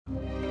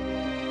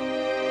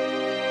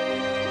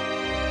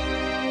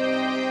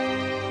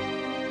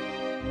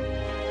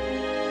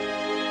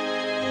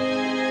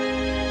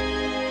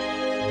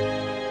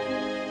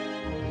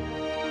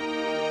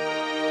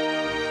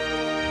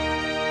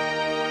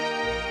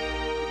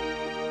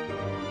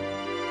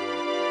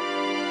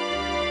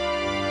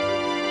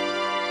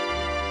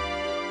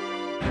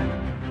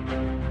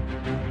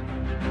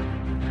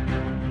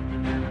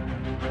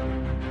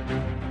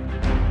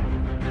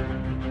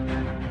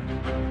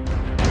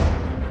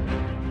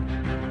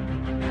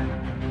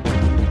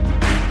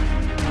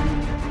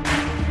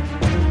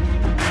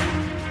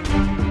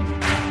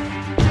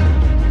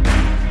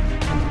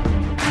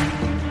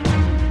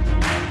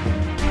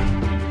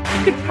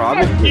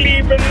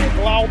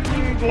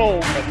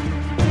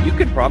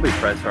probably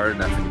press hard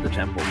enough into the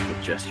temples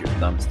with just your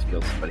thumbs to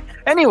kill somebody.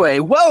 Anyway,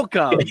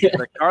 welcome to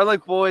the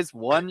Garlic Boys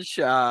One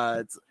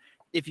Shots.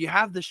 If you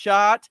have the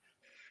shot,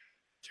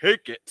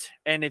 take it.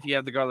 And if you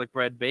have the garlic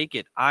bread, bake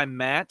it. I'm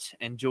Matt,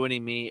 and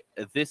joining me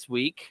this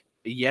week,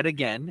 yet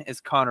again,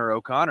 is Connor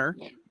O'Connor.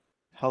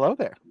 Hello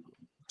there.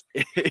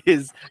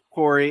 Is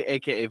Corey,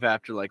 a.k.a.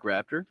 Vaptor Like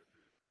Raptor.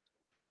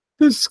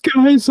 The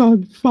sky's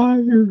on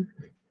fire.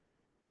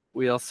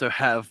 We also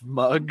have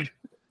Mug.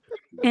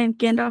 And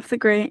Gandalf the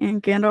Grey,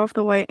 and Gandalf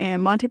the White,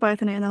 and Monty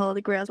Python and the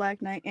Holy Grail's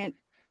Black Knight,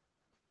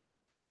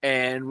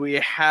 and we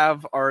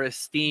have our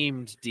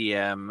esteemed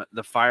DM,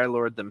 the Fire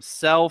Lord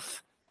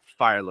himself,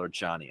 Fire Lord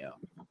Johnny-O.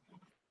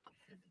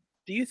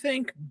 Do you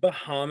think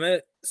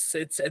Bahamut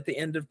sits at the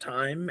end of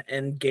time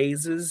and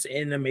gazes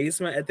in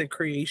amazement at the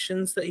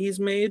creations that he's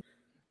made?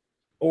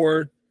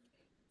 Or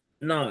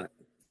not?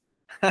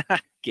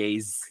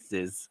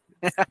 Gazes.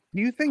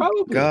 Do you think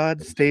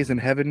God stays in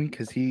heaven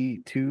because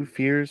he too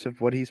fears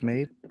of what he's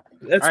made?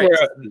 That's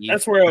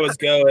where I was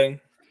going.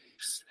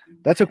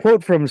 That's a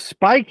quote from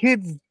Spy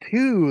Kids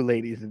 2,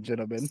 ladies and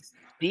gentlemen.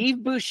 Steve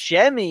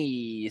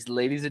Buscemi,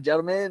 ladies and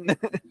gentlemen.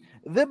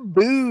 The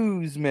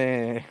Booze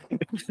Man.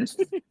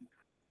 Do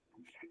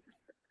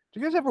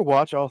you guys ever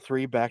watch all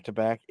three back to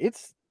back?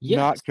 It's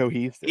not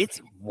cohesive.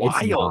 It's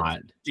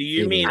wild. Do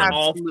you mean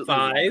all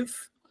five?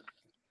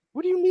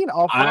 What do you mean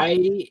all five?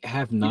 I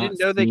have not. You didn't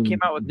know they came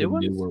out with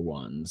newer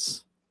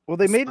ones. Well,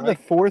 they made the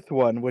fourth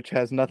one, which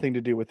has nothing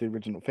to do with the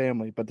original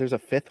family, but there's a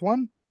fifth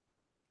one?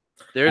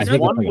 There's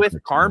one with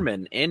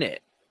Carmen in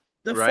it.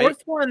 The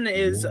fourth one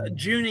is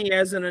Junie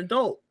as an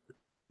adult.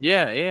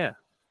 Yeah.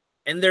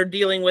 And they're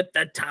dealing with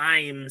the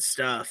time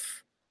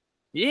stuff.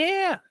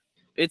 Yeah.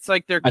 It's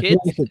like their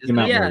kids.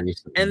 Yeah.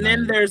 And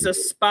then there's a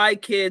Spy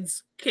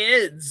Kids,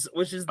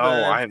 which is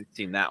I haven't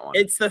seen that one.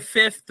 It's the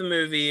fifth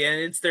movie, and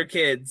it's their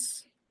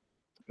kids.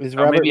 Is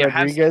Robert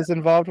Rodriguez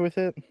involved with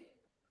it?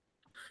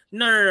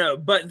 No.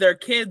 But their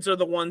kids are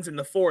the ones in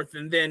the fourth,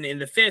 and then in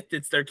the fifth,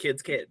 it's their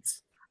kids.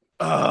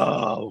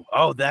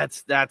 Oh,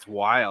 that's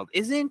wild.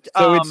 Isn't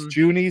it's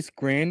Junie's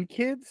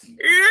grandkids?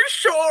 It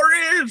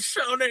sure is,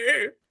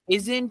 Sonny.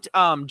 Isn't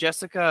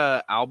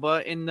Jessica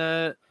Alba in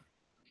the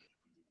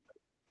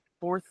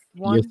fourth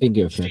one? You're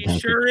thinking of She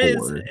sure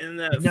is in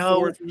the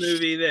fourth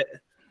movie that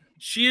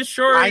she is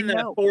sure in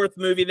the fourth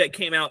movie that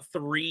came out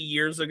 3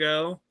 years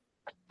ago.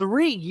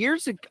 3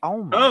 years ago?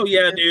 Oh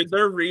yeah, dude,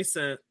 they're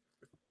recent.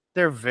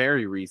 They're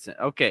very recent.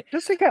 Okay.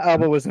 Jessica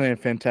Alba wasn't in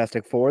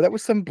Fantastic Four. That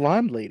was some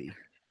blonde lady.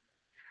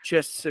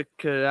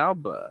 Jessica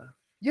Alba.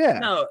 Yeah.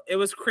 No, it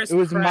was Chris. It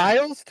was Pratt.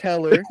 Miles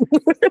Teller,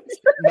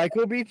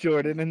 Michael B.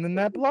 Jordan, and then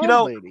that blonde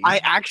lady. I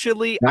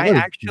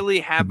actually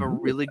have a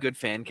really good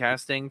fan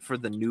casting for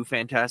the new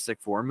Fantastic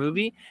Four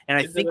movie, and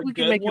I think we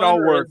can make it all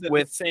work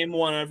with the same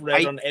one I've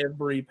read on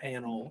every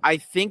panel. I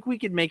think we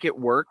could make it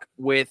work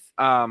with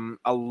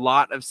a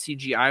lot of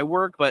CGI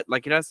work, but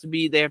like it has to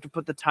be, they have to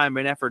put the time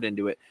and effort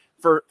into it.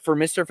 For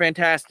Mr.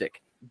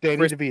 Fantastic,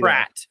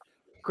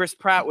 Chris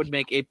Pratt would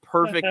make a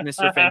perfect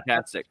Mr.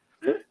 Fantastic.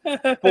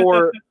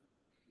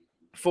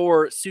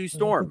 For Sue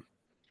Storm,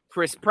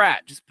 Chris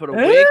Pratt, just put a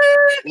wig,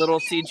 little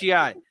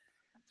CGI.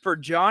 For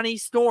Johnny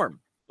Storm,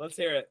 let's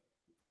hear it.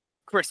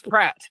 Chris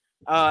Pratt,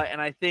 and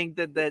I think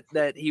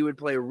that he would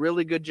play a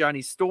really good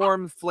Johnny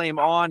Storm. Flame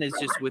On is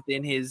just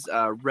within his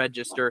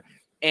register.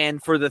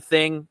 And for the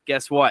Thing,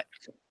 guess what?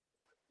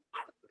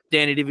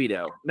 Danny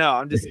DeVito. No,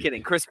 I'm just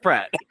kidding. Chris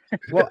Pratt.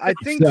 Well, I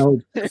think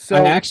so.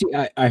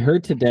 I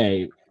heard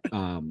today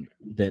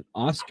that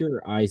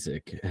Oscar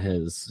Isaac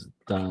has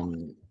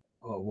done.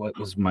 What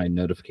was my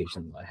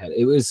notification that I had?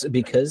 It was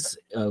because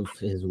of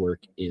his work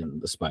in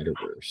the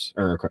Spider-Verse,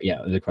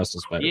 across the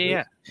Spider-Verse.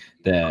 Yeah.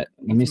 That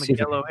let me see.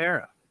 Miguel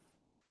O'Hara.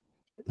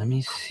 Let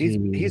me see.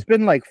 He's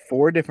been like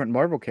 4 different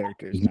Marvel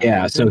characters. Now,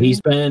 yeah, so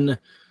he's been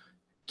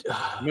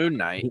Moon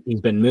Knight. He's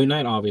been Moon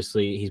Knight,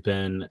 obviously. He's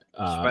been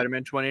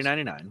Spider-Man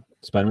 2099.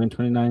 Spider-Man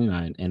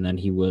 2099, and then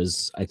he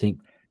was, I think,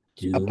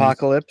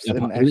 Apocalypse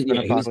and X-Men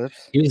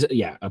Apocalypse. He was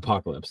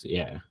Apocalypse.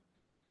 Yeah.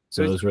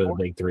 So those were the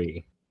big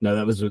 3. No,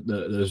 those are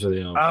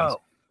the only ones.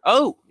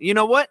 Oh, you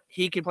know what?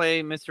 He could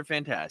play Mr.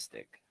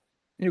 Fantastic.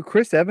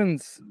 Chris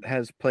Evans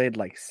has played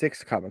like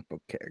 6 comic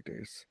book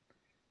characters.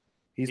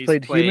 He's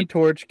played Human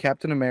Torch,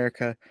 Captain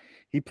America.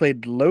 He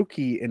played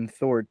Loki in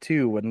Thor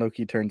 2 when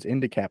Loki turns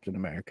into Captain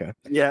America.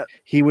 Yeah.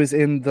 He was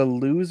in The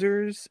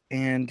Losers,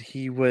 and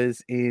he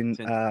was in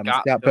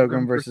Scott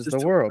Pilgrim versus the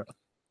World.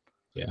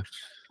 Yeah.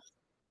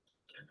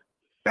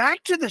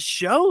 Back to the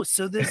show.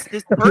 So this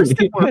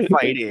person we're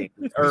fighting,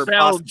 or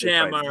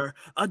Spelljammer,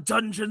 a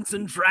Dungeons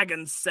and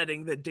Dragons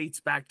setting that dates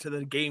back to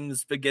the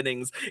game's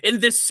beginnings. In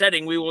this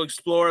setting, we will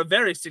explore a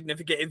very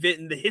significant event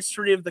in the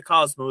history of the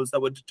cosmos that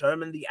would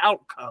determine the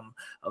outcome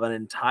of an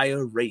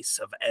entire race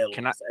of elves.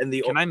 Can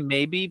I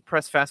maybe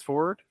press fast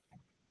forward?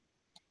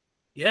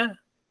 Yeah.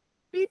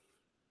 Beep.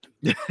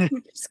 You're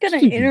just gonna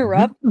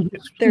interrupt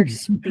their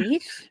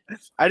speech?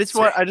 I just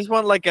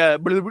want like a,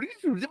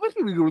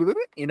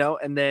 you know,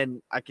 and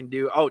then I can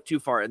do too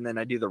far, and then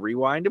I do the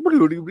rewind, and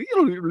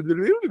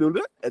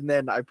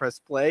then I press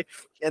play,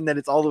 and then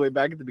it's all the way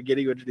back at the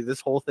beginning. We have to do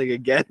this whole thing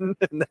again. And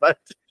then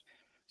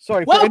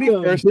Sorry, for any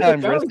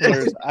first-time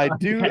listeners, I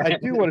do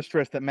want to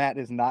stress that Matt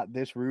is not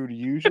this rude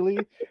usually.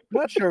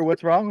 Not sure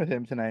what's wrong with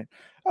him tonight.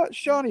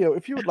 Shawnio,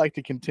 if you would like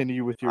to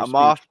continue with your I'm speech,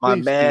 off my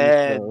please do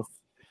meds. so.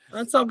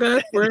 That's all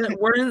good.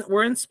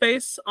 We're in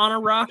space on a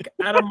rock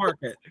at a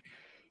market.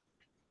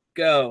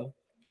 Go.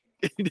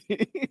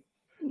 The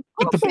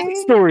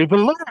backstory, the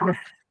lore.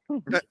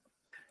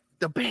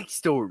 The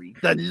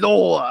backstory, the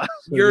lore.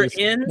 You're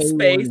in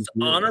space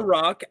on a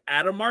rock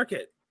at a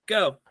market.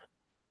 Go.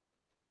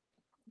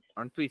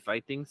 Aren't we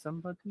fighting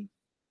somebody?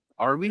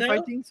 Are we No.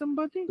 fighting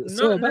somebody?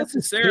 Not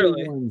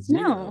necessarily.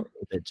 No.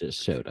 That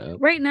just showed up.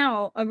 Right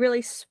now, a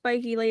really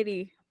spiky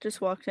lady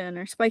just walked in,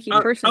 or spiky Oh,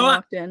 person oh,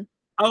 walked in.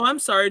 Oh, I'm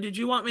sorry. Did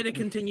you want me to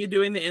continue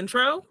doing the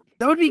intro?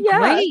 That would be Yeah.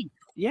 great.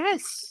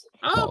 Yes.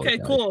 Oh, okay,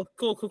 Apologize.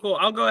 cool.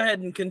 I'll go ahead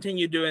and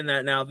continue doing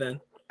that now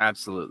then.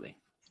 Absolutely.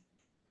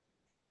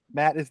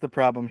 Matt is the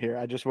problem here.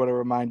 I just want to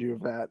remind you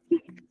of that.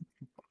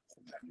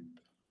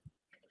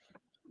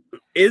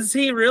 Is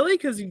he really?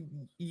 Because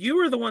you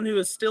were the one who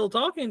was still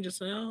talking just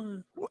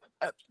now.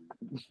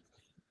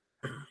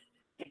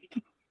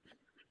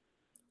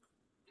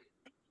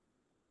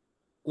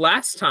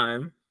 Last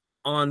time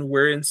on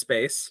We're in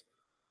Space,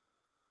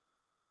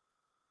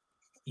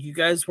 you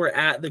guys were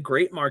at the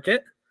Great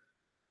Market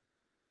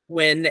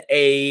when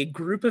a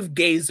group of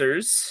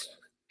gazers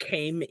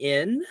came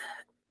in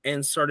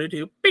and started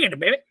to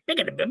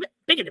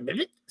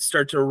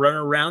start to run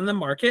around the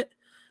market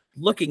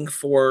looking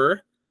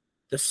for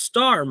the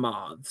star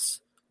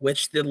moths,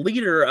 which the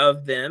leader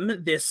of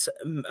them, this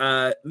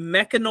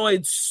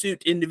mechanoid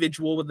suit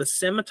individual with a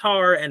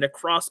scimitar and a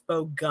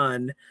crossbow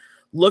gun,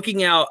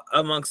 looking out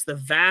amongst the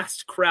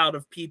vast crowd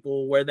of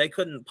people where they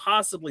couldn't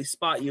possibly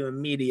spot you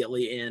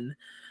immediately in,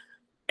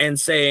 and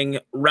saying,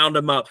 round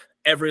them up,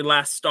 every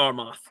last star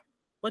moth.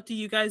 What do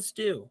you guys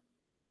do?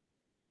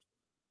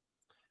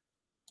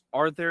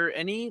 Are there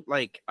any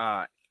like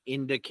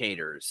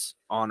indicators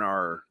on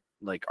our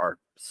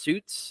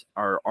suits,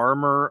 our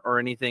armor, or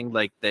anything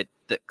like that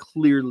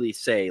clearly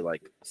say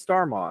like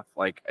star moth,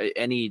 like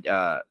any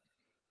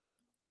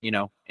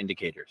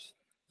indicators?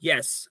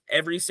 Yes,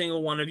 every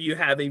single one of you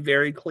have a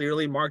very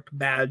clearly marked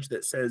badge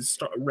that says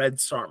red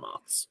star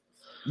moths.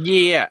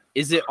 Yeah.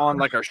 Is it on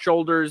like our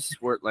shoulders?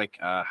 Where like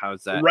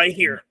how's that? Right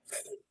here.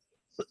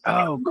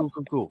 Oh,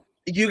 cool.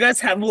 You guys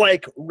have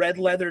like red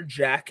leather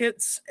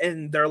jackets,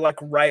 and they're like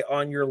right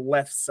on your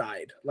left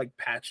side, like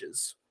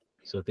patches.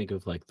 So think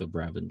of like the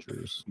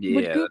Bravengers. Yeah.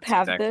 Would Guup that's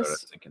have exactly what I this?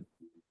 was thinking.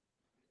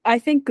 I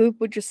think Guup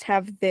would just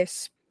have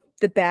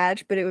the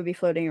badge, but it would be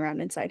floating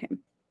around inside him.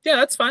 Yeah,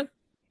 that's fine.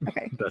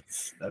 Okay.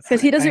 That's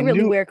Because he doesn't I really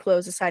knew- wear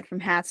clothes aside from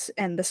hats,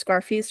 and the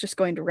scarf he's just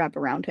going to wrap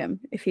around him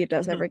if he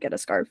does ever get a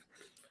scarf.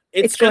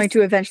 It's going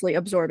to eventually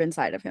absorb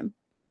inside of him.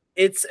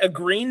 It's a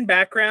green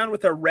background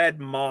with a red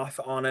moth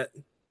on it,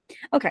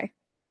 Okay,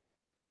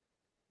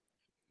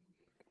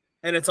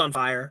 and it's on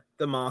fire.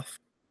 The moth.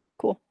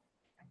 cool.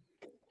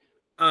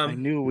 I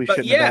knew we but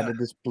shouldn't yeah. have added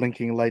this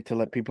blinking light to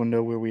let people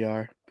know where we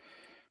are.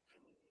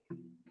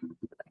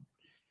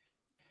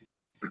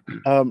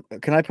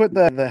 Can I put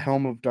the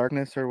helm of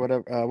darkness or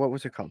whatever? What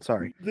was it called?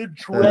 Sorry, The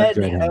dread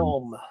Dread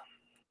helm.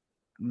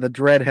 the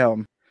dread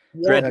helm.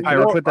 Dread Can I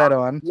pirate. put that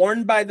on?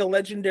 Worn by the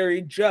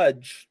legendary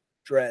Judge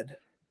Dredd.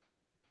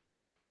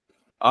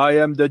 I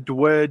am the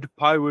Dread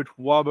Pirate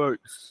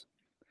Roberts.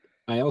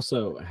 I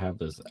also have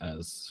this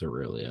as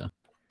Cerealia.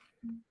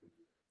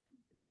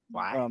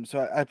 Wow.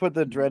 So I put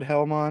the dread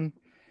helm on,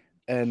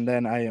 and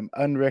then I am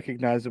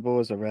unrecognizable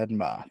as a red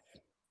moth.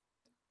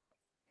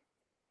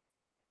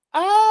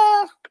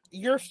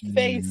 Your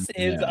face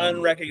is no.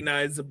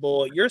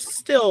 unrecognizable. You're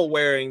still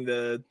wearing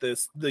the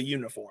Okay,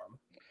 uniform.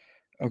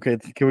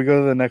 can we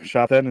go to the next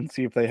shop then and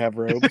see if they have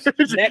robes?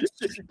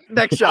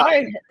 Next shot.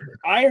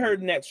 I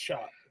heard next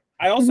shop.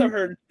 I also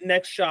heard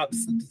next shop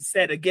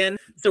said again.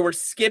 So we're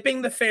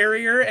skipping the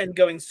farrier and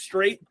going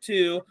straight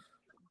to.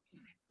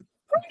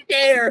 Hi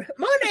there.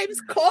 My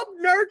name's Cobb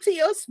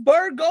Nertius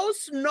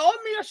Burgos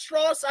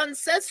Nomiastros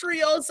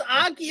Ancestrios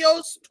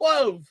Agios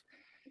 12.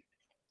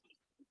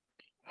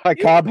 Hi,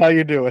 Cobb. How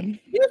you doing?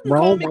 You can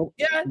call me,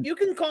 you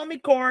can call me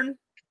Corn.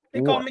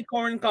 They call me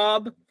Corn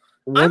Cobb.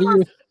 What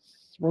do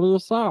you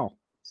saw?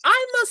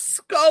 I'm a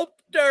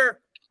sculptor.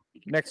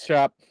 Next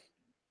shop.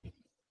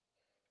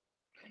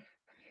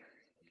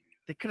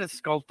 They could have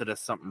sculpted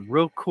us something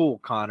real cool, We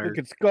Connor.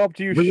 could sculpt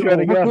you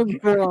shutting up.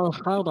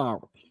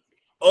 Hideout.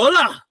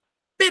 Hola.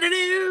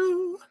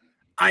 Bidadoo.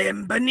 I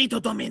am Benito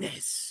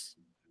Dominez.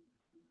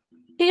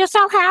 Do you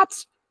sell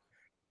hats?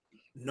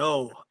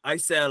 No, I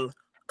sell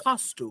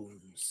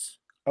costumes.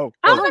 Oh,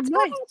 That's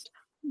nice.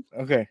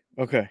 okay.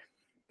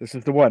 This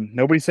is the one.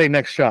 Nobody say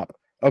next shop.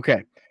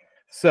 Okay,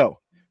 so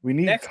we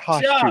need Next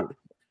costume. job.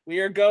 We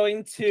are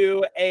going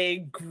to a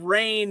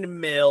grain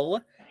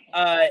mill.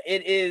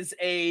 It is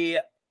a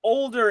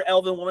older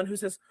elven woman who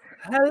says,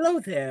 "Hello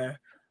there.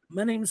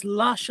 My name's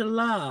La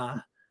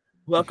Shala.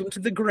 Welcome to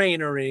the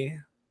granary.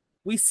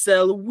 We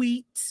sell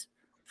wheat,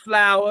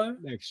 flour,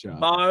 Next shop.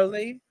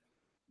 barley."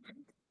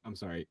 I'm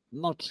sorry.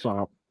 Not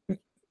shop.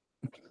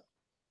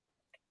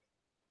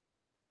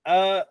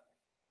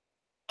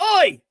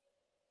 Oi!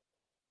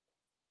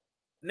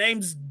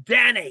 Name's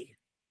Danny.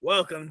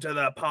 Welcome to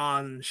the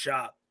pawn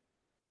shop.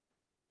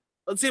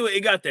 Let's see what you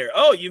got there.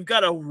 Oh, you've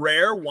got a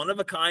rare,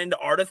 one-of-a-kind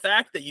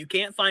artifact that you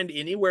can't find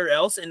anywhere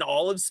else in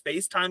all of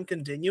space-time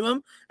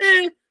continuum.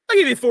 I'll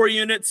give you 4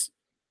 units.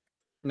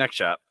 Next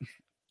shop.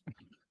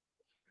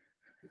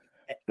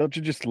 Don't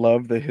you just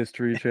love the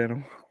History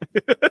Channel?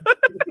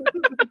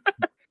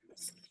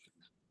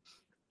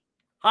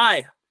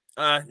 Hi,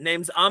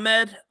 name's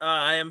Ahmed.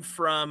 I am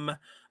from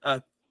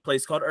a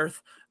place called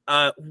Earth.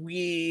 I'm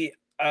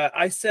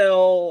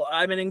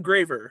an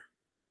engraver.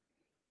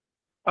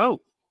 Oh.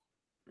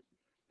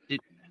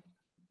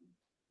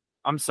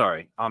 I'm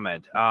sorry,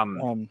 Ahmed.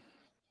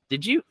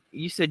 Did you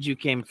said you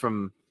came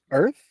from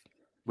Earth?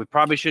 We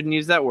probably shouldn't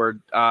use that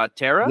word.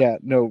 Terra? Yeah,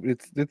 no,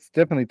 it's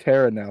definitely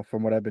Terra now,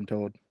 from what I've been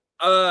told.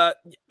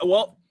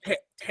 Well,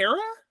 Terra?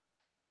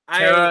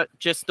 Terra,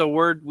 just a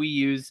word we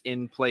use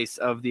in place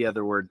of the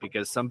other word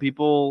because some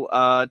people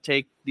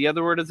take the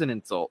other word as an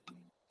insult.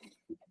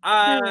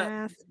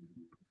 Oh,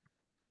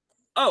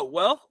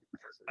 well,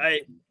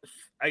 I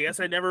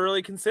guess I never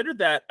really considered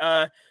that.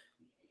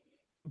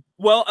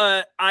 Well,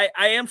 I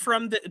am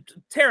from the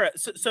Terra.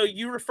 So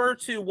you refer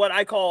to what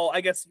I call,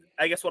 I guess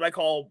what I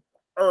call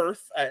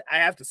Earth. I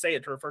have to say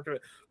it to refer to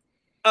it.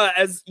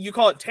 As you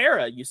call it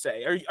Terra, you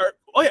say.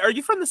 Are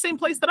you from the same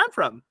place that I'm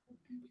from?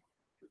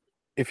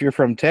 If you're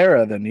from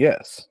Terra, then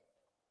yes.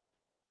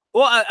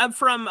 Well, I'm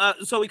from.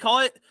 So we call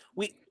it.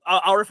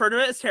 I'll refer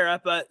to it as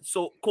Terra. But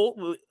so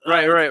cool.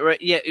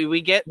 Right. Yeah, we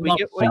get what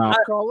you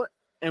call it,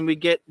 and we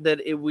get that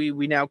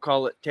we now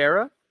call it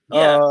Terra.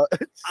 Yeah.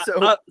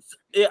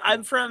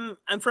 I'm from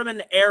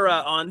an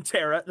era on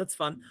Terra. That's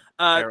fun.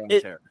 Terra on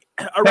Terra.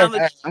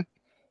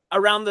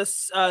 around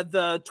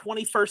the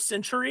 21st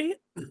century.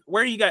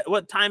 Where are you guys?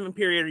 What time and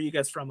period are you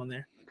guys from on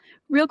there?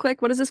 Real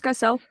quick, what does this guy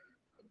sell?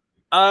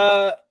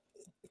 Guup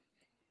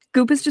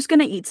is just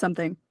gonna eat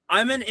something.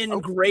 I'm an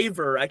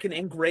engraver. I can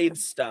engrave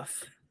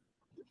stuff.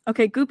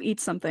 Okay, Guup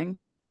eats something.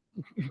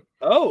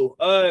 Oh,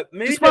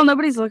 maybe just while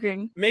nobody's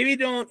looking. Maybe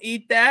don't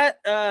eat that.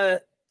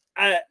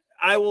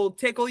 I will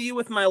tickle you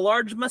with my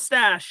large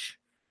mustache.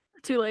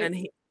 Too late.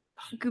 And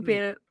Guup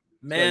ate it.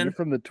 Man, so you're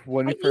from the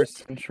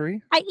 21st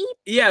century? I eat.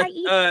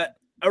 Yeah.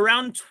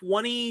 Around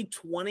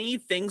 2020,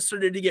 things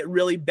started to get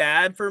really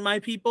bad for my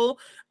people.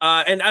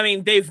 And I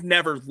mean, they've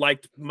never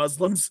liked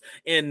Muslims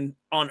on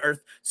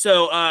Earth.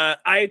 So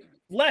I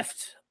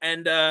left,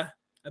 and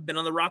I've been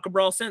on the Rock of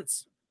Brawl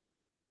since.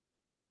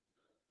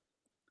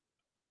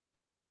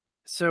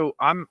 So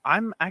I'm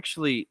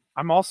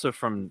also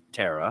from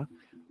Terra.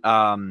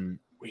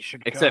 We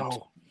should except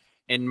go.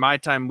 In my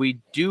time we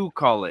do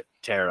call it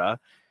Terra,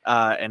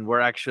 and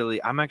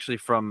I'm actually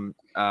from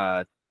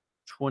the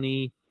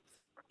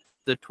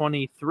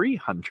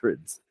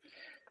 2300s.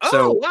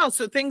 Oh, wow!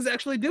 So things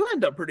actually do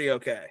end up pretty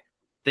okay.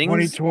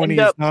 2020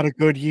 is not a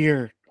good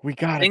year. We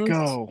gotta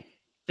go.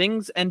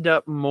 Things end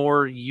up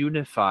more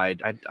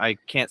unified. I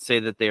can't say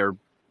that they are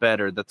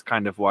better. That's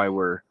kind of why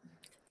we're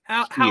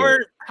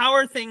how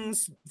are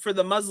things for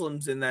the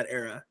Muslims in that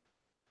era?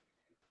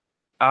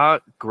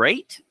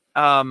 Great.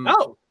 In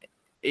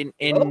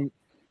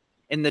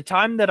the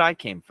time that I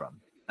came from,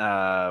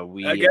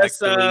 I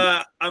guess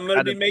I'm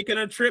gonna be making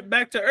a trip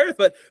back to Earth,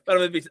 but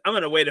I'm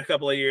gonna wait a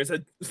couple of years.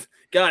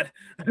 God,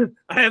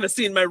 I haven't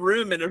seen my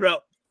room in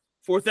about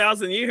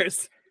 4,000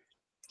 years.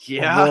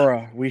 Yeah,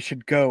 Aurora, we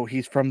should go.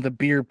 He's from the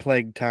beer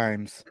plague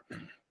times.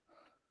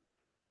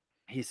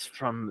 He's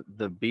from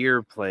the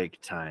beer plague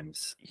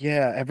times.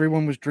 Yeah,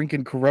 everyone was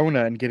drinking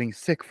Corona and getting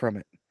sick from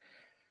it.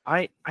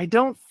 I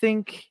don't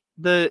think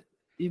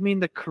you mean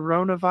the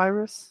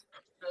coronavirus?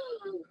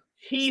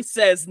 He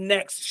says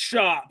next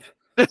shop.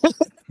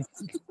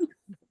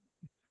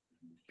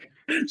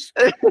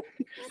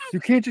 You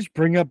can't just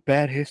bring up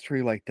bad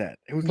history like that.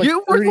 It was like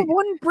you were the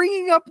one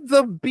bringing up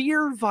the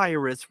beer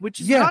virus, which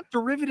is not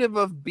derivative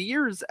of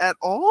beers at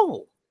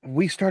all.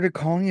 We started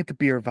calling it the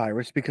beer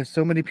virus because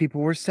so many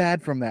people were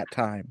sad from that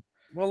time.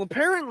 Well,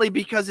 apparently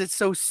because it's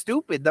so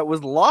stupid that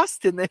was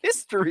lost in the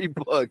history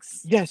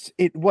books. Yes,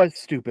 it was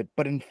stupid,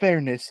 but in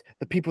fairness,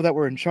 the people that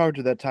were in charge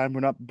at that time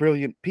were not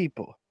brilliant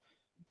people.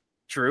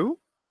 True.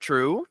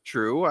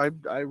 I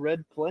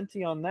read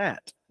plenty on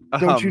that.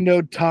 Don't you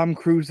know Tom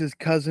Cruise's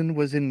cousin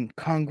was in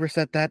Congress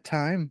at that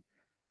time?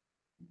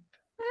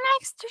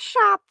 Next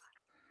shop.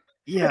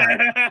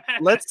 Yeah.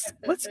 let's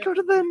go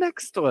to the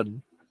next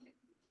one.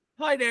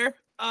 Hi there.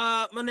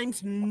 My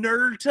name's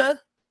Nerta.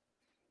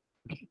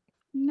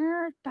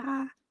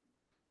 Nerda.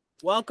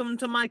 Welcome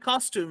to my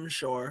costume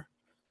store.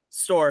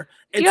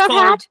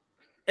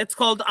 It's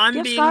called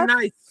I'm Being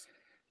Nice.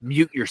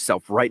 Mute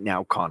yourself right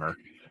now, Connor.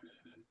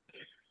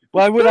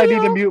 Why would I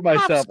need to mute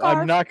myself?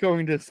 I'm not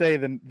going to say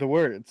the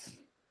words.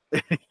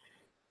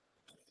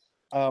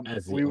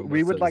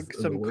 We would like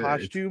some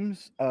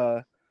costumes.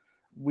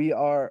 We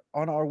are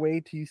on our way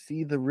to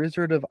see the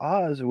Wizard of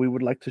Oz. We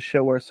would like to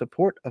show our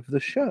support of the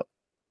show.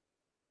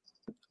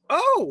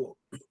 Oh,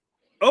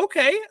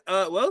 okay.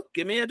 Well,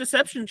 give me a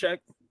deception check.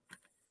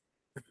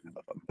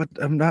 But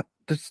I'm not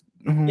just.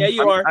 Yeah,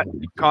 you are.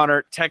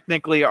 Connor,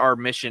 technically our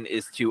mission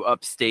is to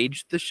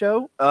upstage the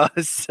show.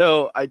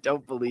 So I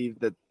don't believe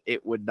that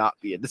it would not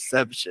be a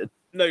deception.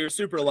 No, you're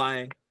super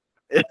lying.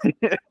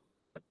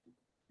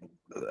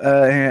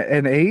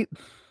 An 8.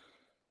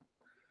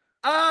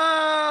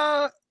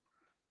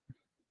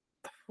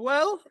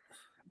 Well.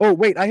 Oh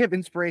wait, I have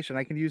inspiration.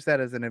 I can use that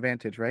as an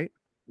advantage, right?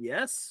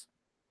 Yes.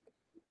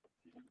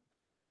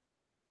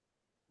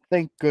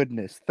 Thank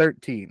goodness.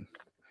 13.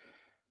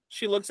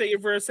 She looks at you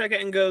for a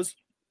second and goes,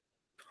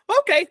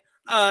 "Okay."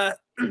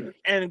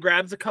 And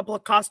grabs a couple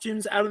of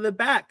costumes out of the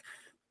back.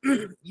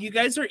 You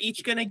guys are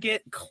each going to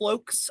get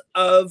cloaks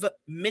of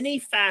many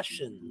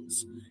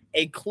fashions.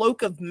 A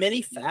cloak of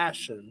many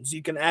fashions.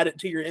 You can add it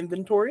to your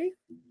inventory.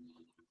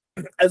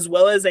 As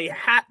well as a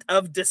hat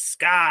of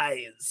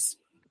disguise.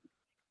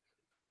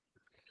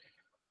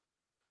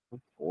 Oh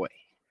boy.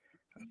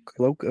 A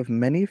cloak of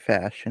many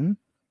fashion.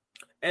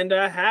 And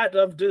a hat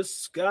of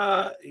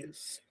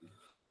disguise.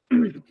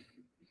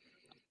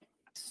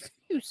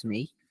 Excuse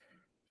me.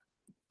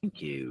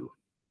 Thank you.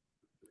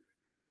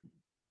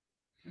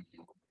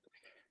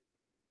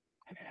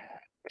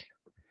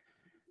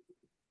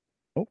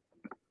 Oh,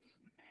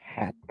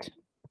 hat. I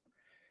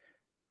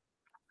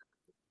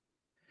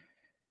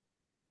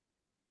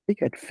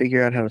think I'd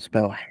figure out how to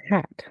spell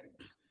hat.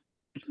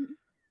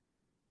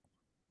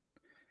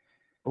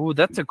 Oh,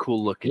 that's a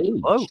cool looking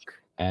H cloak.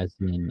 As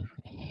in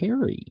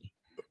Harry.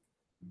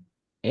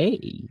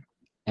 A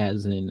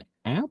as in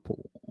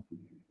apple.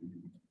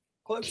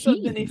 Cloaks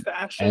of many As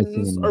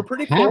fashions in are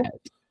pretty hat.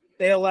 cool.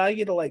 They allow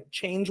you to like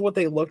change what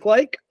they look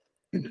like.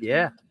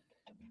 Yeah.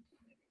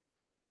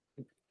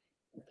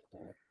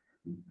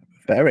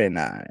 Very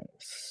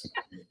nice.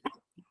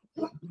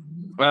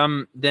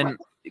 Then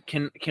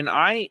can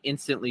I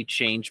instantly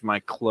change my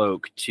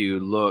cloak to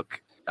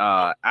look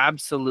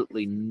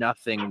absolutely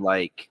nothing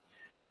like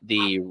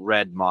the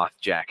red moth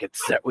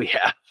jackets that we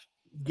have?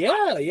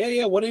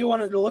 Yeah. What do you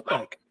want it to look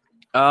like?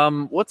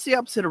 What's the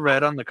opposite of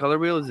red on the color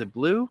wheel? Is it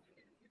blue?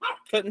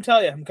 Couldn't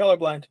tell you. I'm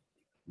colorblind.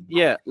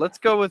 Yeah, let's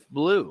go with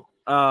blue.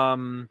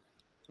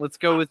 Let's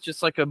go with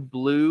just like a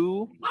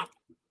blue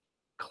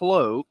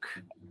cloak.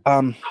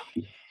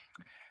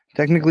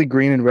 Technically,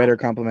 green and red are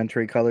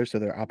complementary colors, so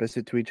they're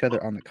opposite to each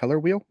other on the color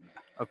wheel.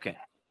 Okay.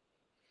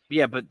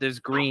 Yeah, but there's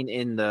green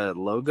in the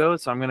logo,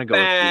 so I'm gonna go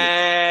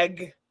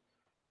Bag.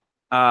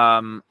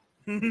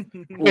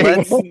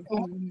 with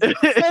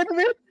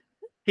blue.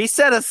 He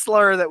said a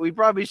slur that we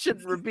probably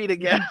shouldn't repeat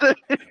again.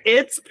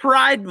 It's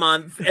Pride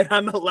Month, and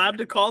I'm allowed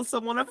to call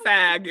someone a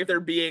fag if they're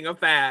being a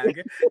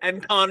fag.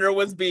 And Connor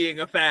was being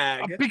a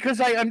fag.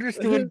 Because I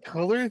understood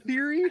color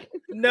theory?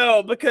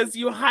 No, because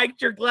you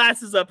hiked your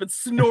glasses up and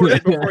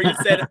snorted before you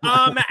said,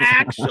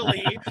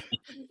 actually,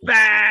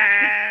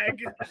 fag.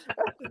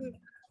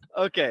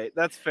 Okay,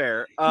 that's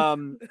fair.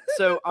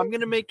 So I'm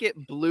gonna make it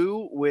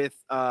blue with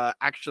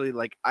actually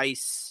like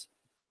ice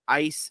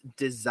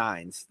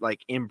designs,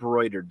 like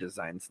embroidered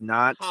designs,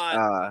 not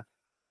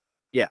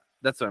yeah,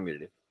 that's what I'm gonna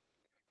do.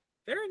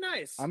 Very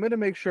nice. I'm gonna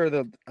make sure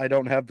that I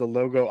don't have the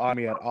logo on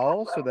me at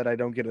all so that I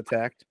don't get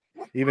attacked,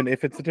 even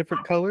if it's a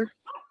different color.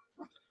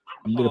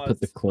 I'm gonna put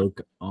the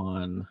cloak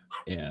on,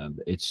 and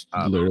it's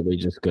literally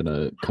just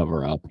gonna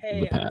cover up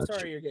the patch. I'm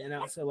sorry you're getting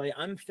out so late.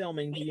 I'm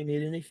filming. Do you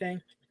need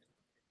anything?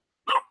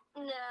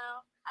 No,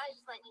 I was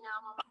just letting you know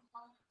I'm on my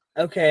phone.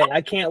 Okay,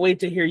 I can't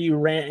wait to hear you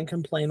rant and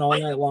complain all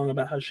night long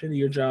about how shitty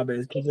your job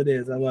is, because it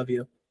is. I love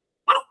you.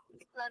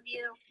 Love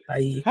you.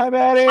 Bye. Hi,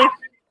 Maddie.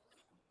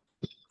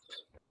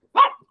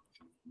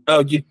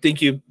 Oh, you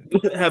think you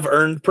have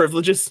earned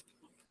privileges?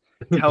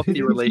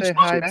 Healthy relationships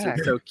hi are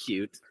back. so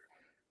cute.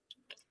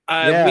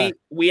 Yeah.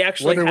 We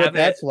actually Wonder have what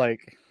that's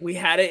like. We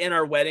had it in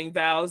our wedding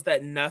vows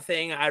that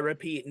nothing, I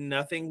repeat,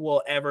 nothing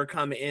will ever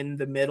come in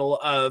the middle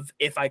of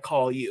if I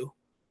call you.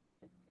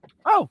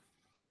 Oh,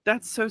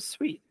 that's so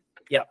sweet.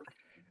 Yep.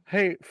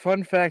 Hey,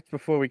 fun fact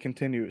before we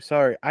continue.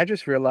 Sorry, I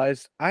just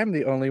realized I'm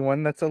the only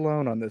one that's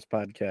alone on this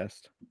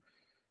podcast.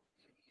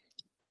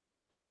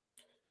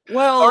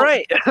 Well, all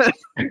right.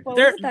 Well,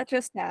 isn't that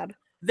just sad?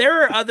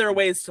 There are other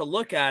ways to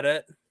look at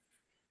it.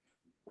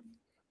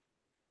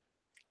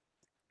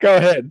 Go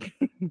ahead.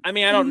 I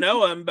mean, I don't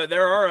know him, but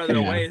there are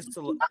other ways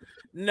to look.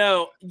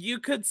 No, you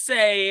could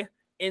say,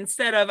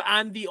 instead of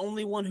I'm the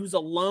only one who's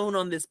alone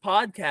on this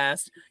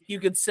podcast, you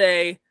could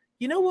say,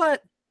 you know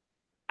what?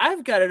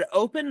 I've got an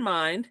open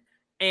mind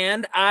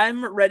and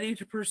I'm ready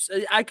to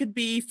pursue. I could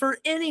be for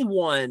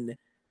anyone.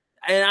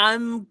 And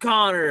I'm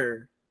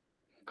Connor.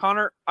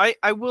 Connor,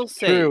 I will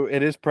say. True,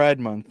 it is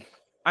Pride Month.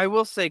 I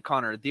will say,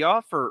 Connor, the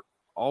offer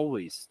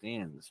always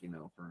stands,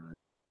 for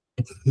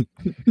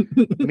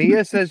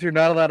Mia says you're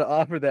not allowed to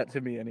offer that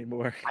to me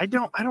anymore. I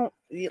don't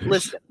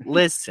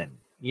listen.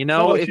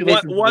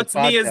 What's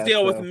Mia's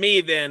deal with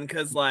me then?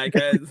 Because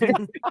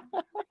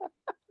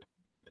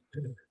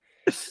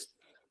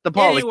The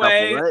poly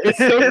Anyway, couple, right? It's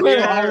so clear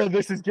Yeah. all of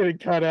this is getting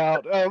cut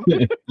out.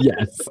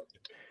 Yes.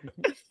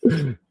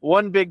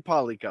 One big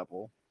poly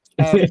couple.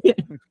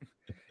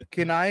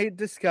 Can I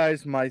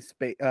disguise my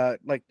space?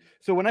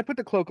 So when I put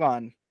the cloak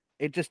on,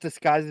 it just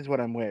disguises what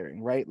I'm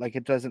wearing, right? Like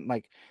it doesn't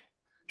like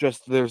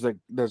just there's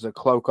a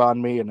cloak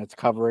on me and it's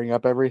covering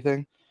up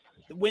everything.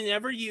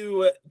 Whenever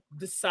you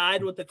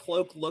decide what the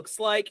cloak looks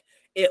like,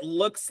 it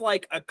looks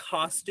like a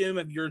costume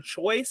of your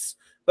choice.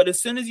 But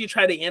as soon as you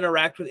try to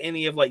interact with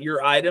any of like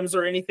your items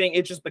or anything,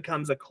 it just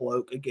becomes a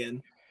cloak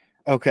again.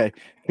 Okay.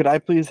 Could I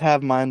please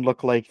have mine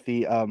look like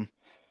the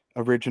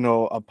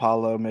original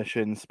Apollo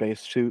mission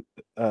spacesuit?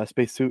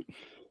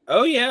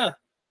 Oh yeah,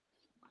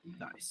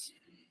 Nice.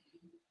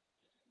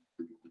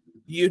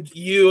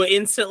 you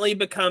instantly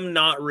become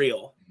not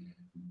real.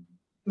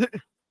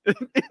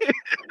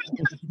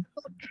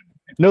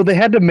 No, they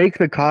had to make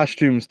the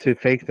costumes to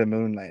fake the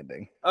moon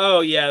landing.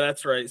 Oh yeah,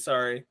 that's right.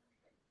 Sorry.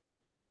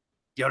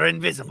 You're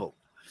invisible.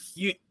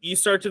 You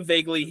start to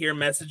vaguely hear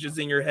messages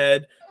in your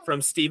head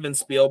from Steven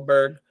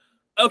Spielberg.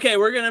 Okay,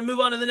 we're gonna move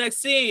on to the next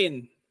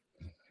scene.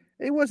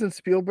 It wasn't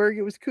Spielberg,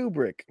 it was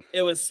Kubrick.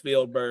 It was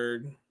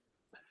Spielberg.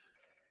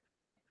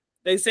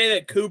 They say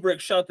that Kubrick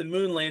shot the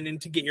moon landing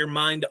to get your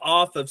mind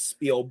off of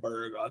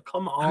Spielberg. Oh,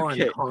 come on,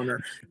 Okay.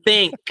 Connor.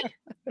 Think.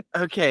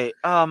 Okay.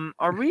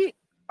 Are we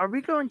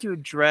going to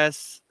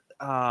address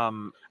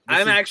I've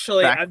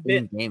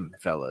game,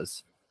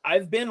 fellas?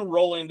 I've been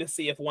rolling to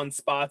see if one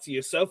spots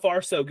you. So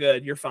far, so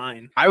good. You're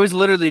fine. I was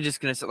literally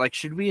just gonna say, like,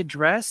 should we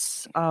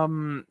address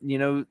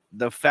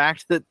the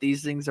fact that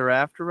these things are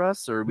after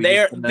us, or are we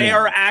They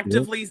are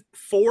actively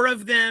 4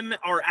 of them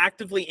are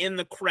actively in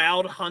the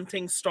crowd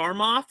hunting star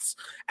moths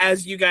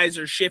as you guys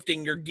are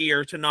shifting your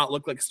gear to not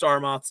look like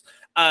star moths.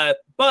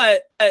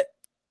 But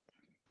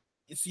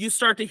you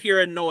start to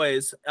hear a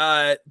noise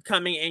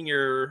coming in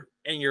your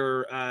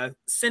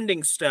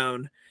sending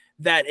stone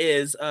that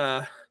is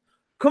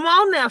come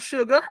on now,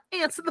 sugar,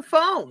 answer the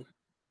phone.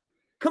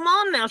 Come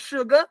on now,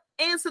 sugar,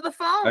 answer the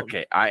phone.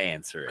 Okay, I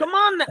answer it. Come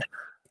on now.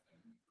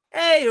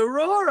 Hey,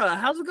 Aurora,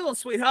 how's it going,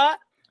 sweetheart?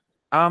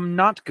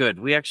 Not good.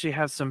 We actually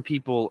have some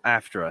people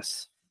after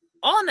us.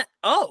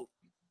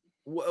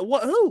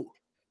 What? Who?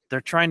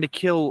 They're trying to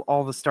kill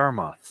all the star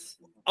moths.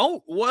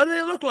 Oh, what do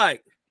they look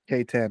like?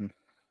 K10.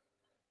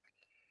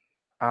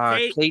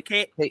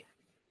 K10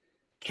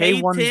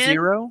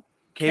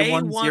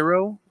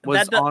 K10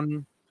 was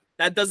on.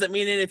 That doesn't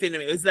mean anything to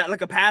me. Is that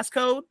like a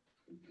passcode?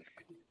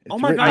 It's Oh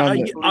my written god, on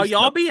the- are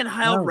y'all being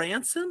held No.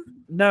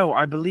 ransom? No,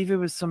 I believe it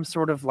was some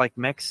sort of like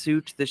mech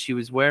suit that she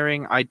was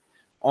wearing. I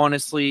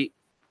honestly,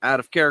 out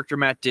of character,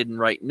 Matt didn't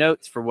write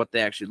notes for what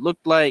they actually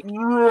looked like.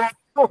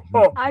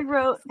 I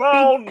wrote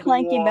Found big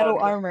clanky metal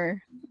one.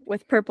 armor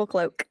with purple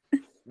cloak.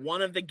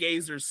 One of the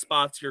gazers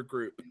spots your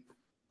group.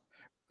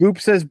 Guup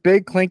says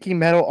big clanky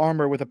metal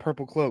armor with a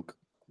purple cloak.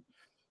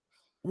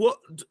 What?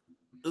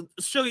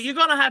 Sugar, you're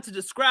gonna have to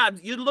describe.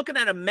 You're looking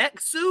at a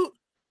mech suit.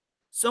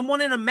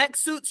 Someone in a mech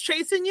suit's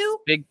chasing you.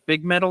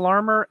 Big metal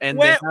armor, and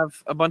Where- they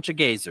have a bunch of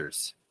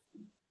gazers.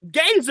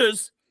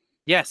 Gazers.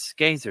 Yes,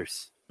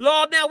 gazers.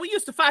 Lord, now we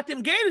used to fight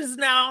them gators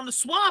now on the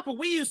swamp, and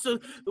we used to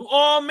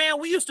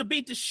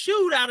beat the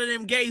shoot out of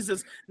them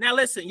gazers. Now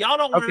listen, y'all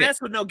don't want to Okay.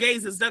 mess with no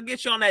gazers. They'll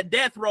get you on that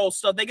death roll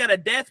stuff. They got a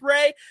death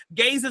ray.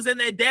 Gazers in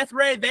their death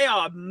ray, they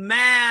are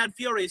mad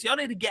furious. Y'all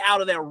need to get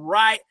out of there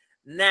right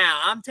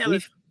now. I'm telling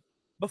you,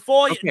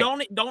 before you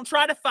don't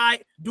try to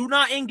fight. Do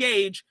not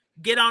engage.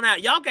 Get on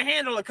out. Y'all can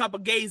handle a couple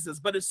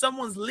gazers, but if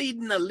someone's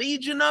leading a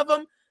legion of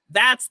them,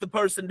 that's the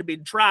person to be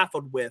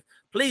trifled with.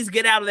 Please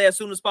get out of there as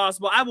soon as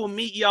possible. I will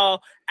meet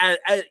y'all at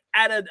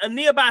a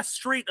nearby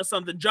street or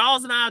something.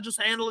 Jaws and I are just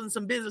handling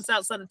some business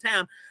outside of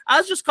town. I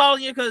was just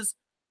calling you because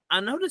I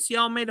noticed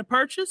y'all made a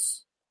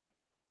purchase.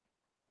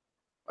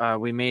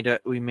 We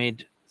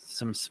made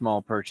some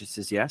small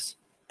purchases. Yes.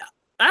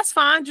 That's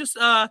fine. Just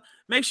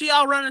make sure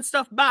y'all running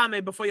stuff by me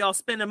before y'all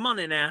spending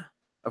money now.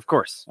 Of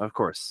course.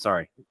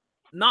 Sorry.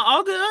 No,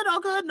 all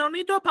good. No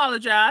need to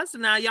apologize.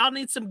 Now, y'all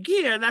need some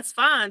gear. That's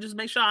fine. Just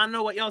make sure I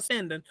know what y'all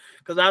sending,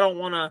 because I don't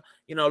want to,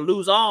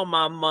 lose all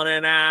my money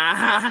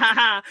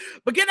now.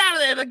 But get out of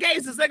there. The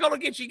gazers, they're going to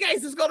get you.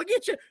 Gazers going to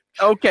get you.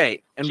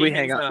 Okay, and She we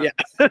hang hangs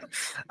up. up.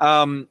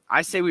 Yeah.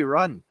 I say we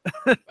run.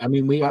 I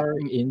mean, we are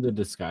in the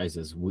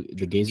disguises.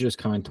 The gazer's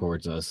coming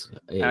towards us.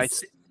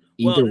 It's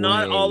Well, either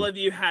not way. all of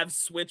you have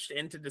switched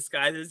into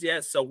disguises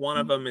yet, so one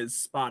of them is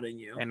spotting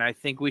you. And I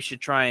think we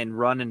should try and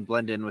run and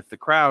blend in with the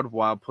crowd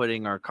while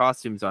putting our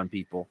costumes on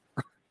people.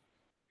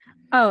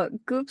 Oh,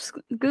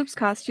 Goop's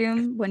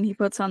costume when he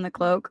puts on the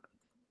cloak,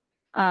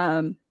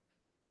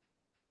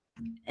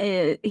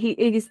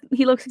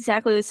 he looks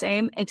exactly the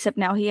same, except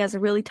now he has a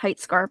really tight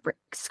scarf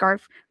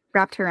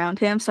wrapped around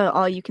him, so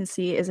all you can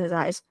see is his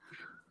eyes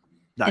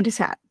and his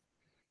hat.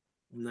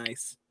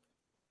 Nice.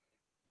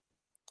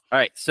 All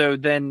right, so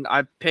then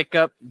I pick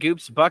up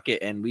Goop's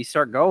bucket and we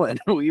start going.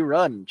 We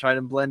run, try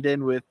to blend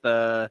in with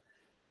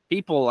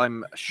people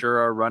I'm sure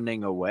are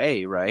running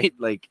away, right?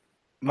 Like,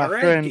 My All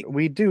right, friend,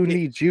 we do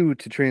need you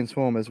to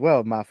transform as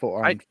well, my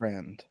four-armed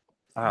friend.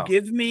 Oh.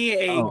 Give me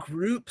a Oh.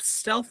 group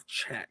stealth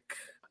check.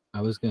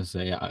 I was gonna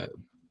say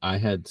I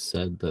had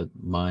said that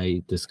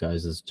my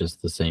disguise is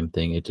just the same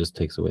thing. It just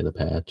takes away the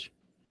patch.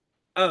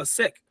 Oh,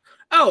 sick.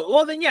 Oh,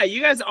 well then, yeah,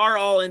 you guys are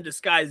all in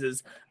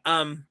disguises.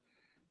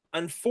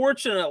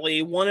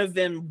 Unfortunately, one of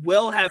them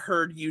will have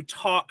heard you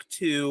talk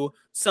to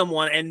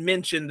someone and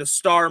mention the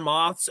star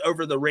moths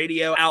over the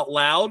radio out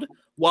loud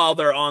while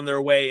they're on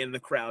their way in the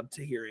crowd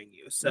to hearing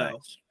you. So,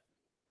 Nice.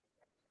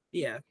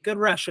 yeah, good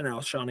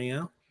rationale,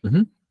 Shawnio.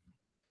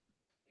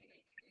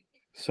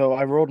 So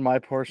I rolled my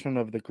portion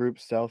of the group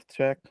stealth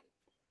check,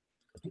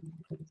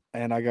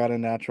 and I got a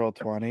natural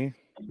 20.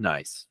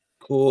 Nice.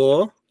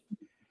 Cool.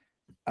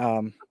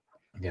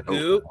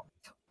 Guup.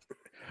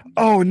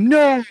 Oh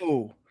no!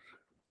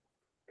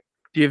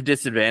 Do you have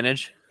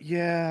disadvantage?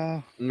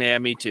 Yeah. Yeah,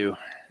 me too.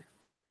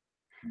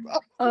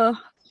 I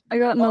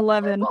got an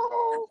 11.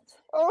 Oh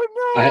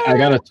no! I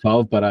got a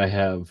 12, but I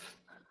have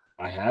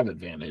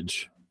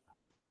advantage.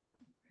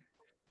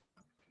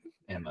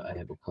 And I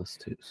have a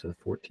 +2, so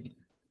 14.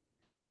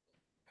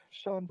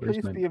 Sean, Where's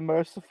please my- be a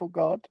merciful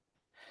God.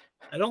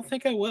 I don't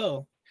think I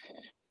will.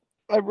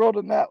 I rolled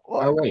a nat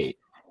 1. Oh wait.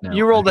 No,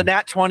 You rolled I a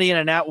nat 20 and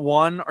a nat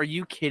 1. Are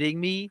you kidding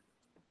me?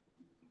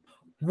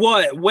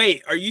 What?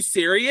 Wait, are you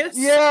serious?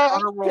 Yeah.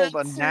 I rolled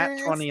a dead nat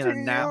serious 20 and a to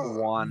nat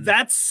you. 1.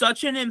 That's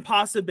such an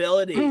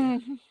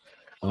impossibility.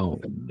 Oh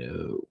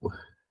no.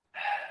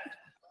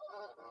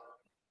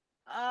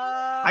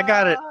 I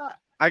got it.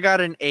 I got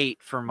an 8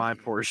 for my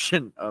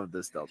portion of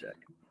the stealth check.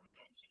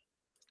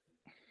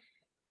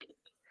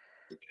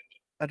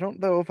 I don't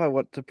know if I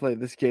want to play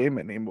this game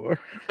anymore.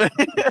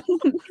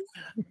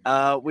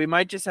 We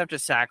might just have to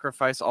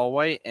sacrifice All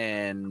White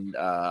and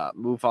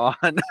move on.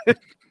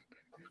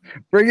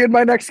 Bring in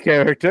my next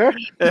character.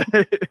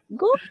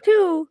 Go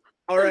to.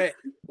 All right.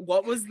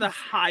 What was the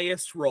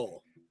highest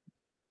roll?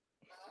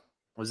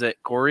 Was it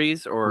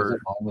Corey's Was or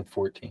it all with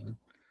 14?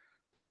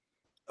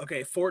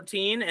 Okay,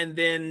 14, and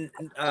then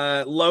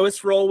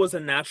lowest roll was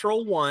a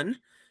natural 1.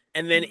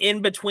 And then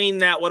in between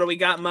that, what do we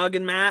got, Mug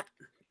and Matt?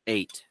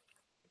 8?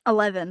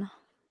 11.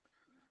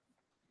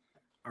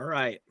 All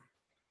right.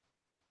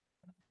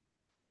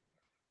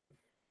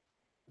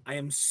 I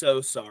am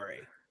so sorry.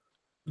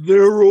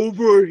 They're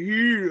over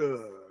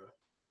here.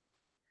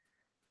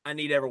 I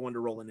need everyone to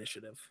roll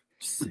initiative.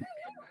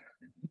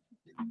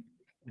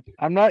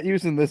 I'm not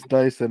using this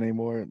dice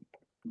anymore.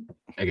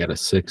 I got a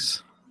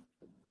 6.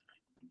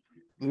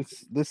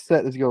 This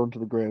set is going to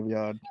the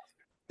graveyard.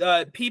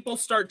 People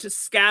start to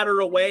scatter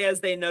away as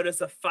they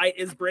notice a fight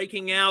is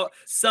breaking out.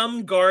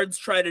 Some guards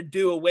try to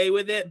do away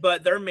with it,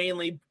 but they're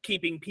mainly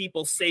keeping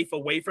people safe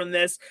away from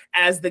this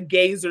as the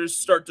gazers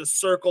start to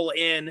circle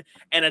in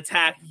and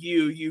attack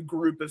you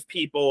group of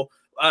people,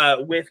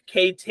 with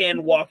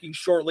K10 walking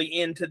shortly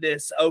into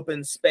this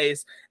open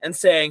space and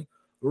saying,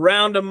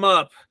 "Round them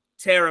up,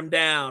 tear them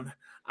down.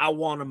 I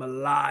want them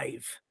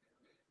alive."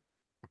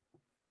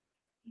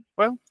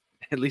 Well,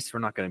 at least we're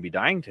not going to be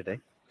dying today.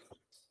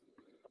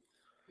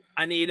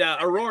 I need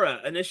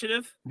Aurora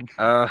initiative.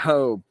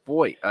 Oh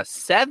boy, a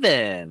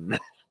 7.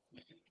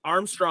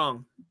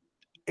 Armstrong.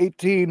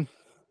 18.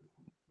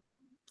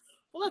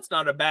 Well, that's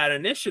not a bad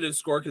initiative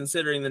score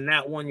considering the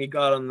nat 1 you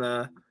got on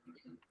the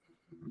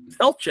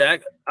stealth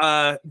check.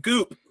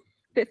 Guup.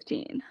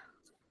 15.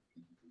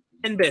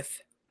 And Biff.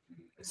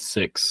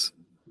 6.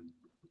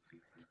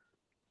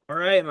 All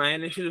right, my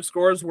initiative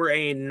scores were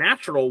a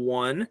natural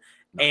 1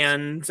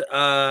 and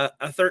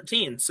a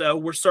 13. So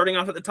we're starting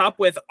off at the top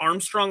with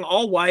Armstrong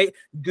All White.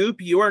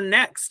 Guup, you are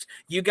next.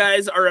 You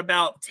guys are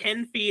about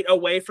 10 feet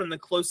away from the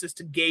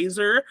closest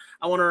gazer.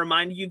 I want to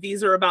remind you,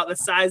 these are about the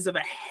size of a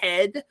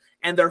head,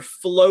 and they're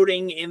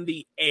floating in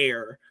the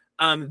air.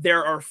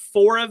 There are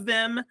 4 of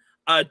them.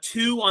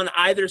 2 on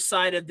either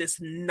side of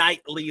this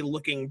knightly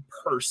looking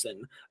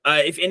person.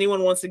 If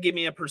anyone wants to give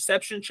me a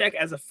perception check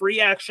as a free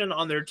action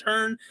on their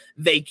turn,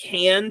 they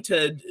can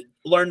to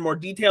learn more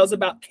details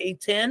about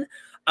K10.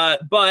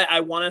 But I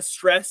want to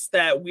stress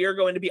that we are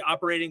going to be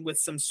operating with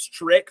some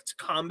strict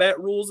combat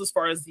rules as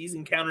far as these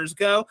encounters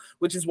go,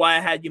 which is why I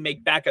had you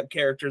make backup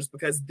characters,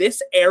 because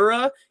this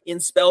era in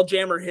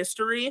Spelljammer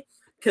history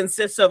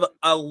consists of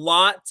a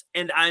lot,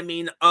 and I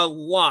mean a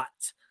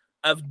lot,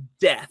 of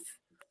death.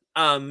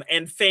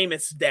 And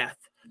famous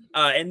death,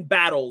 and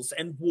battles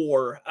and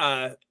war.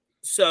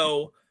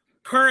 So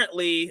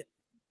currently,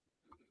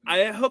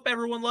 I hope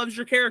everyone loves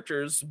your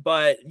characters,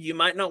 but you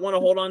might not want to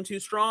hold on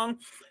too strong.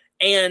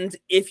 And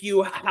if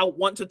you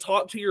want to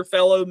talk to your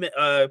fellow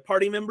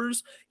party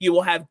members, you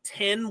will have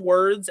 10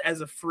 words as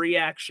a free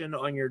action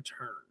on your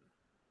turn.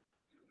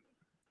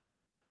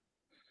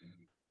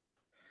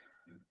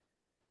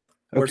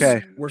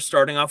 Okay. We're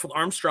starting off with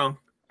Armstrong.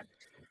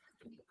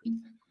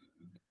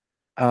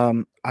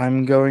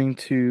 I'm going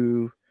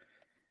to,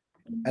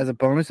 as a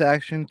bonus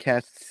action,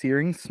 cast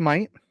Searing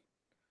Smite.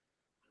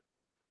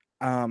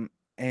 And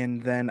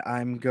then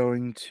I'm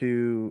going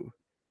to.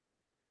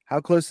 How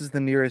close is the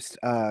nearest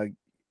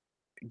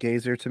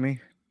gazer to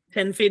me?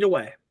 10 feet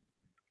away.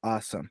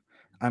 Awesome.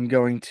 I'm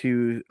going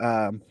to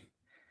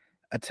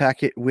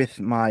attack it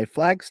with my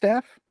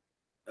flagstaff.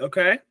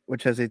 Okay.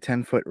 which has a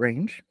 10-foot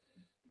range.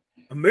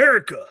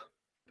 America.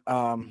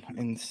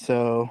 And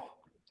so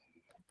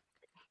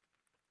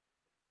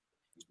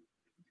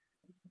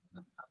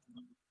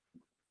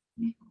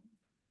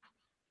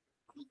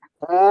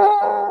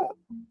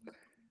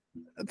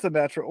that's a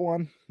natural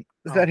one.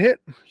 Does that hit?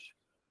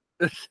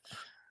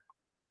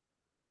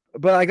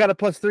 But I got a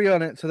 +3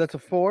 on it, so that's a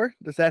 4.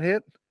 Does that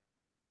hit?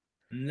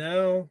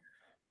 No.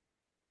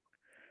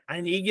 I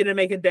need you to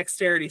make a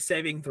dexterity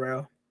saving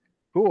throw.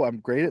 Cool, I'm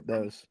great at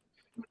those.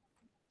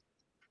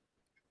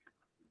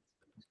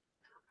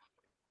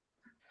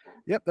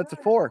 Yep, that's a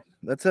 4.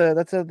 That's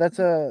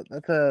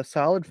a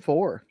solid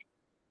 4.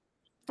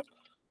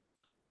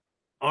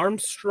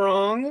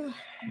 Armstrong.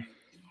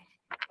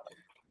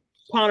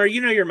 Connor,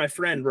 you know you're my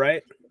friend,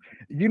 right?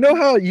 You know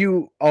how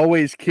you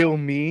always kill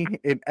me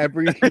in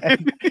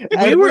everything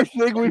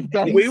we've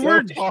done. We so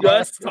were far.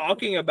 just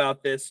talking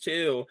about this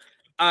too.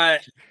 I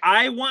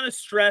want to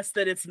stress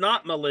that it's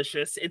not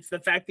malicious. It's the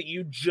fact that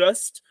you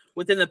just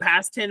within the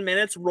past 10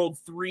 minutes rolled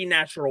 3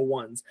 natural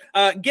ones.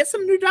 Get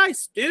some new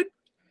dice, dude.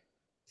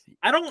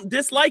 I don't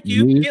dislike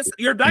you. Get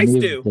your dice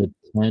do. The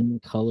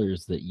 10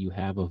 colors that you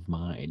have of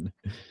mine.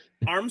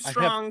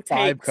 Armstrong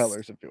I have 5 takes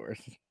colors of yours.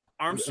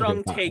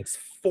 Armstrong takes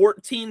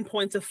 14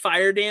 points of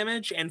fire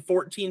damage and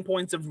 14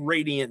 points of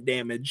radiant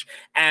damage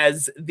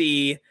as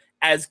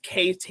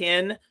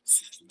K10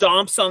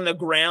 stomps on the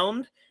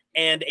ground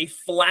and a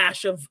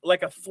flash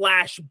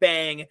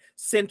bang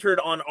centered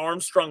on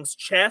Armstrong's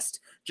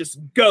chest just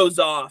goes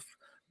off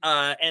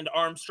and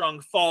Armstrong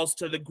falls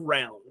to the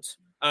ground.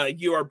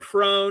 You are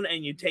prone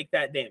and you take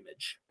that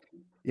damage.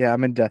 Yeah,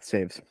 I'm in death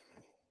saves.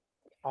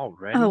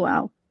 Already. Oh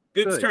wow.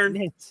 Goop's turn.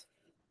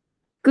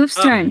 Goop's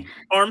turn.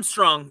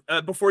 Armstrong,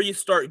 before you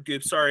start,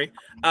 Goop, sorry.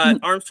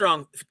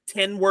 Armstrong,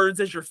 10 words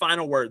as your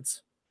final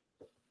words.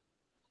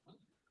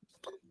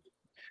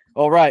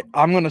 All right,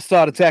 I'm going to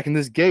start attacking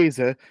this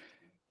gazer.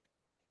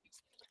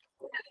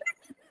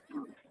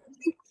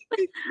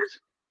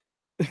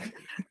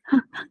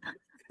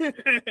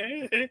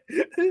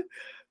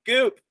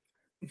 Goop.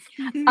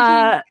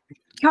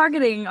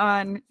 Targeting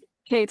on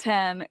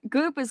K10,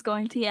 Goop is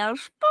going to yell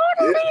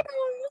 "Sportalito!"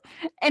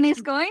 and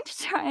he's going to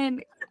try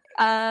and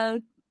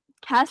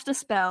cast a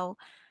spell.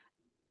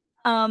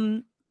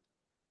 What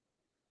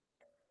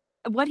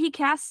he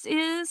casts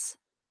is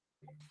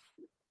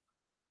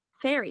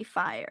Fairy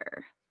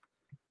Fire.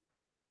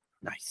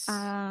 Nice.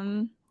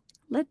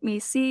 Let me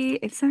see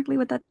exactly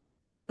what that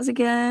does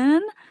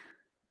again.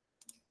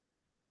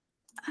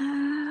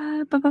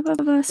 I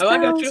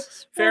got you.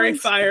 Fairy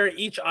Fire.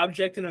 Each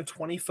object in a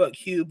 20-foot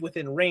cube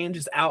within range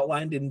is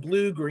outlined in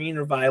blue, green,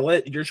 or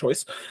violet. Your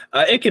choice.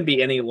 It can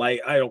be any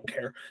light. I don't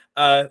care.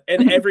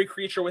 And every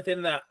creature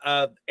within the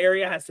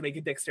area has to make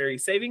a dexterity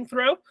saving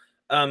throw.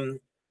 And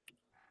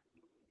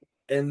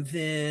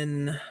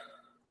then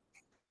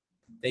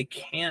they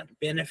can't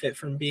benefit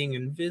from being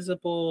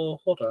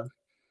invisible. Hold on.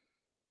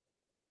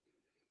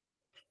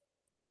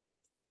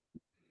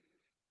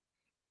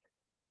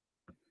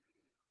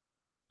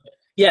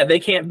 Yeah, they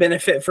can't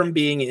benefit from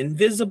being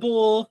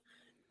invisible,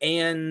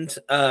 and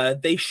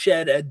they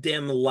shed a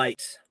dim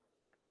light.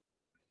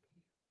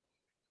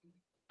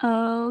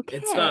 Okay.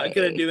 It's not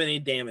going to do any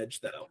damage,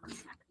 though.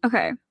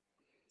 Okay.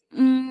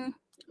 I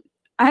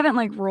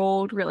haven't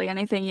rolled really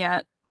anything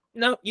yet.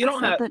 No, you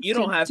don't have. You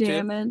don't have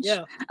damage. to.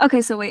 Yeah.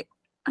 Okay, so wait.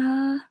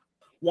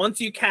 Once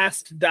you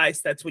cast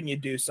dice, that's when you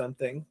do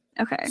something.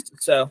 Okay.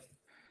 So.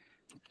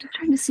 I'm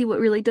trying to see what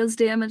really does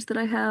damage that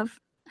I have.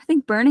 I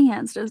think Burning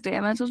Hands does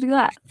damage. We'll do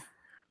that.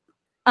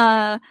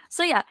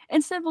 So yeah,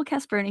 instead we'll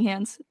cast Burning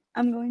Hands.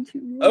 I'm going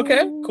to roll.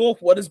 Okay, cool.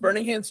 What does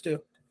Burning Hands do?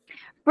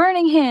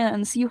 Burning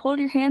Hands. You hold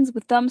your hands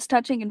with thumbs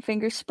touching and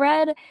fingers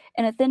spread,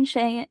 and a thin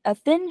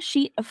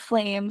sheet of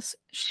flames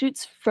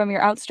shoots from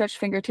your outstretched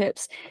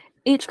fingertips.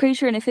 Each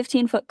creature in a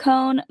 15-foot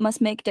cone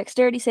must make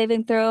dexterity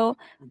saving throw.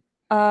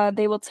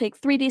 They will take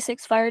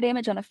 3d6 fire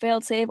damage on a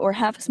failed save or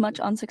half as much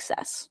on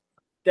success.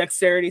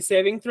 Dexterity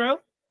saving throw?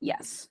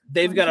 Yes.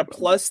 They've got a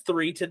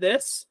 +3 to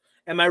this.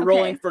 Am I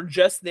rolling for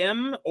just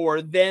them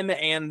or them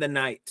and the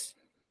knight?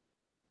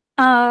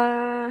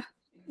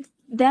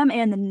 Them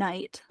and the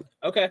knight.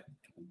 Okay.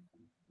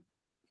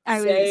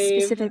 I was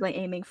specifically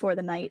aiming for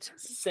the knight.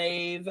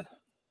 Save.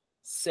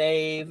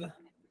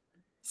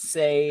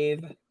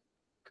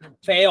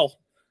 Fail.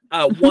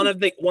 One of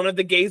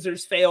the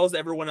gazers fails.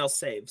 Everyone else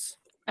saves.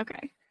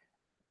 Okay.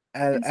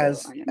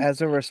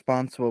 As a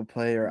responsible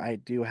player, I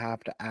do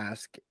have to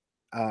ask,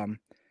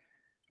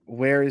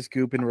 where is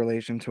Goop in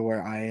relation to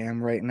where I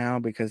am right now?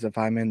 Because if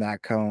I'm in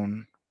that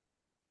cone,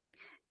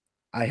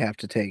 I have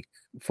to take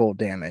full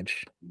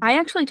damage. I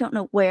actually don't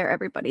know where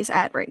everybody's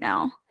at right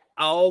now.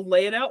 I'll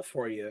lay it out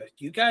for you.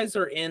 You guys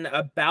are in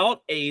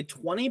about a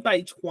 20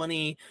 by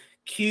 20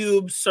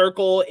 cube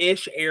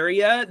circle-ish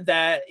area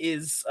that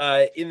is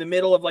in the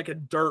middle of a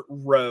dirt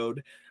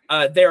road.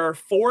 There are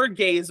 4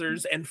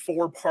 gazers and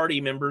 4 party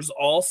members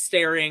all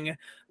staring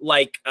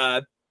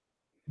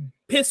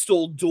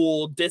pistol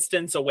duel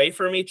distance away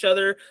from each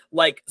other,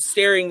 like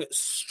staring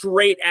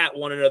straight at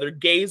one another,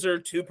 gazer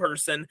to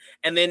person,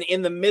 and then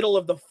in the middle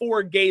of the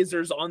 4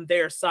 gazers on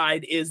their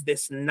side is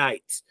this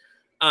knight.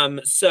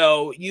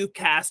 So you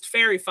cast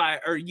Fairy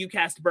Fire, or you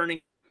cast Burning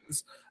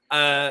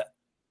on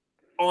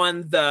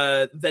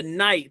the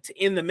knight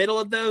in the middle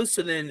of those,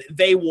 so then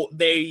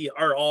they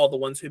are all the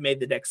ones who made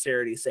the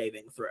dexterity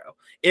saving throw.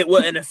 It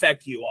will in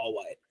effect you all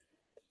white.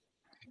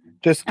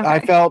 Just Okay.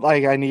 I felt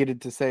like I needed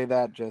to say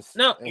that. Just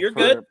No, you're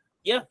good.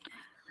 Yeah.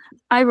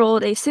 I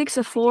rolled a 6,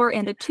 a 4,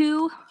 and a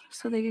 2,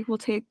 so they will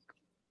take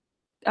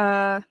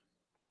 6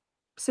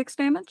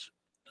 damage.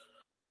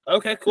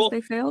 Okay, cool.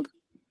 They failed,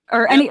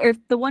 or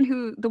the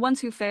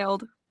ones who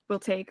failed will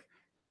take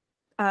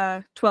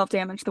 12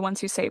 damage. The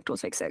ones who saved will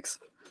take 6.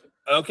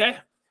 Okay.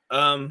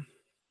 At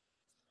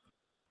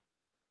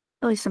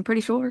least I'm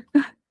pretty sure.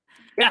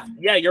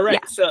 Yeah, you're right.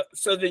 Yeah.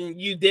 So then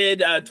you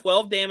did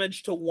 12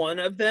 damage to one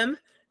of them,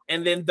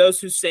 and then those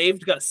who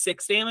saved got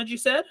 6 damage, you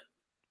said?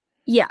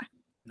 Yeah,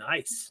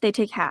 Nice. they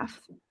take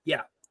half.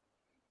 Yeah.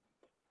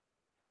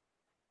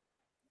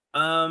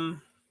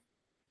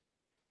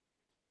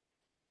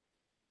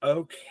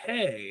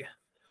 Okay.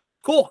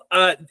 Cool.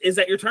 Is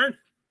that your turn?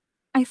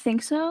 I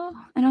think so.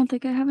 I don't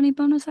think I have any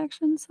bonus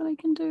actions that I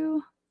can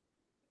do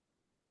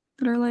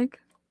that are like.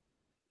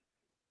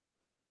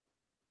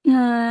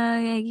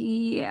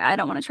 Yeah, I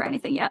don't want to try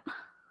anything yet.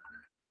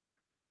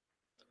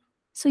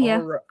 So yeah,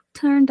 All right.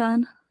 turn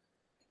done.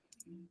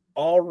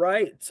 All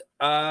right.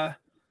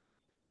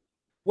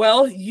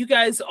 Well, you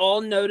guys all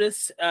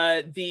notice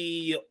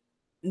the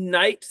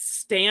knight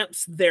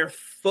stamps their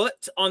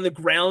foot on the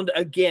ground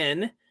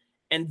again,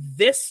 and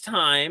this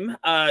time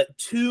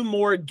 2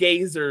 more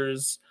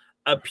gazers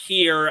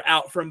appear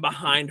out from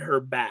behind her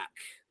back.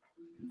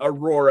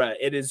 Aurora,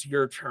 it is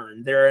your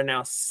turn. There are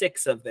now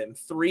 6 of them,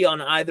 3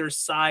 on either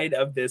side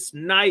of this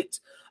knight.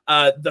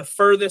 The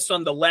furthest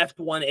on the left,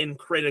 one in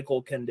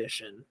critical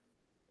condition.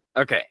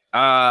 Okay.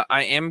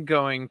 I am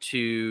going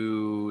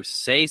to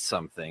say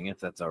something, if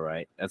that's all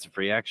right. That's a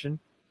free action.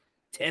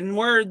 10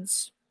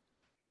 words.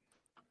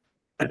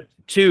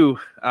 To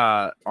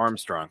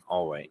Armstrong,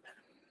 all white.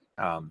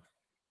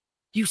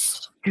 You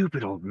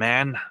stupid old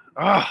man.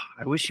 Oh,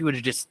 I wish you would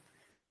have just.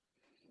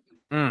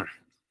 And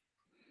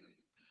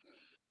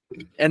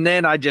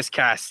then I just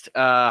cast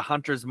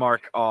Hunter's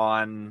Mark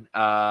on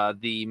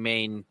the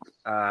main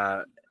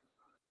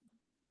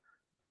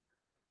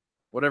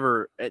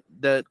whatever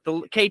the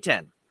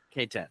K10.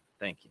 K10.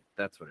 Thank you.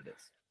 That's what it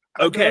is.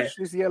 Okay. I know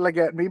she's yelling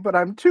at me, but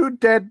I'm too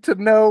dead to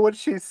know what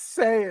she's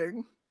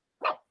saying.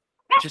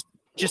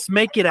 Just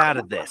make it out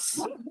of this.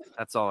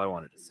 That's all I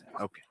wanted to say.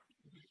 Okay.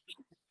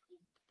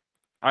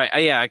 All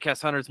right. I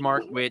cast Hunter's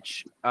Mark,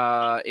 which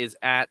is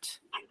at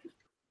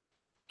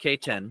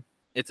K10.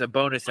 It's a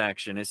bonus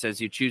action. It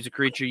says you choose a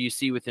creature you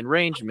see within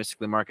range and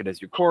mystically mark it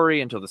as your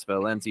quarry. Until the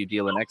spell ends, you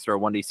deal an extra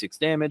 1d6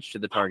 damage to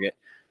the target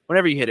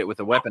whenever you hit it with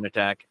a weapon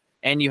attack,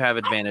 and you have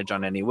advantage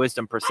on any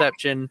wisdom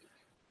perception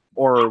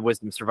or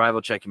wisdom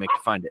survival check you make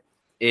to find it.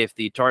 If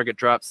the target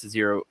drops to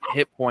 0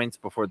 hit points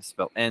before the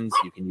spell ends,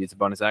 you can use a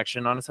bonus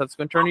action on a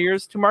subsequent turn of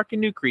yours to mark a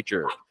new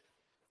creature.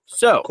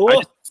 So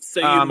cool.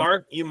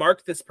 So you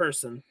mark this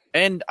person.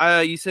 And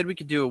you said we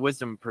could do a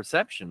wisdom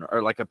perception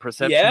or like a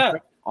perception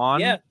check on.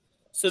 Yeah.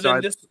 So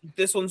then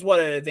this one's what,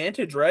 an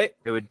advantage, right?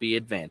 It would be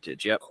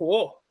advantage. Yep.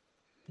 Cool.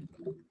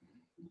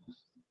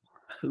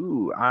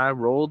 Ooh, I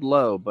rolled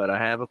low, but I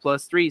have a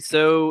 +3,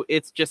 so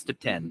it's just a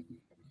 10.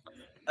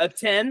 A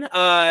 10,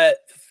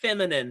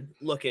 feminine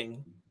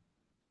looking.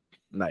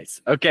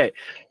 Nice. Okay.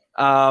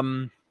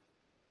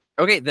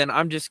 Okay, then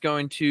I'm just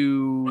going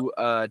to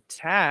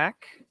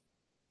attack.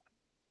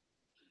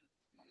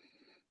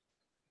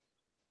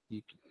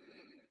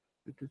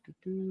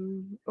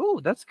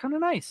 Oh, that's kind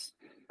of nice.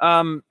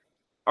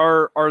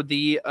 Are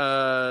the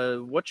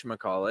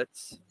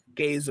whatchamacallits?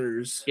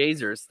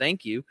 Gazers,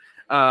 thank you.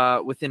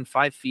 Within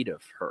 5 feet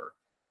of her.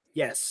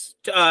 Yes.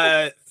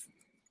 4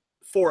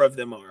 of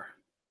them are.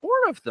 4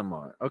 of them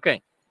are.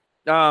 Okay.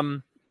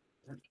 Then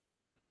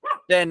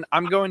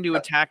I'm going to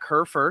attack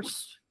her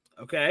first.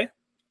 Okay.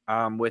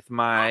 With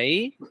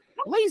my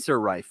laser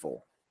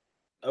rifle.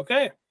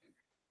 Okay.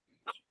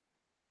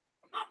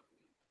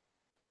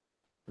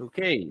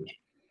 Okay.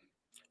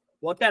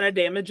 What kind of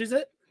damage is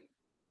it?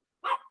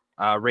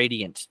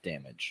 Radiant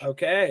damage.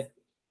 Okay.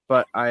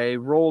 But I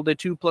rolled a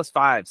 2 +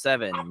 5,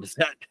 7. Does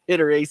that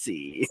hit her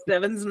AC?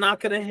 7's not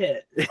gonna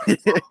hit.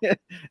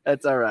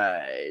 That's all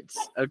right.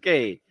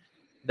 Okay.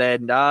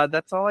 Then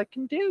that's all I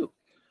can do.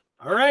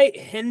 All right,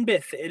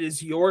 Henbith, it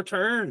is your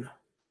turn.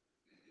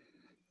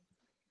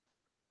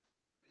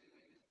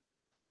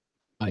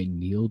 I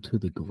kneel to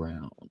the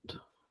ground,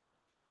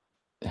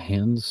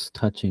 hands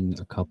touching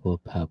a couple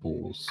of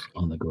pebbles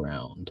on the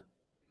ground.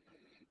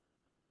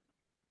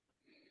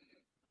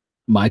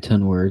 My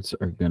 10 words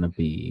are going to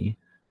be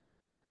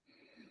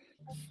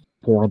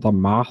for the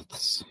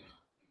moths,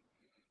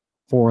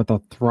 for the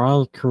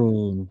thrall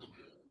crew,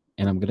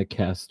 and I'm gonna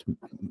cast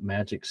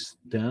Magic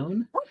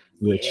Stone,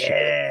 which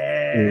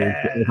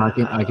if I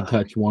can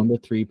touch 1 to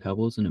 3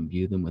 pebbles and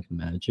imbue them with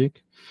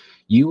magic.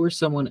 You or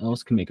someone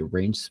else can make a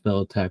ranged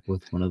spell attack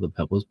with one of the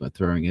pebbles by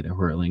throwing it or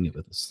hurling it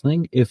with a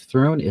sling. If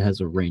thrown, it has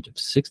a range of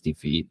 60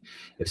 feet.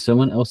 If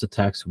someone else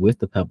attacks with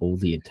the pebble,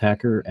 the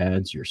attacker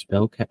adds your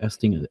spell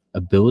casting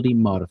ability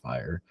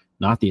modifier,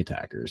 not the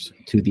attacker's,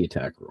 to the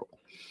attack roll.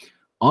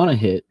 On a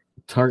hit,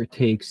 target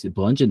takes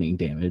bludgeoning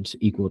damage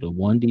equal to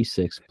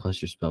 1d6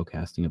 plus your spell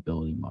casting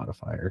ability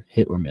modifier.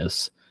 Hit or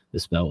miss, the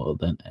spell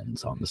then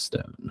ends on the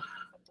stone.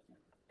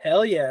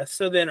 Hell yeah.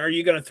 So then are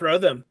you going to throw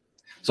them?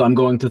 So I'm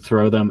going to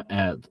throw them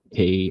at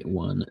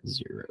K10,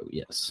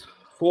 yes.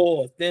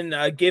 Cool. Then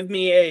give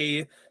me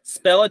a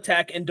spell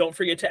attack, and don't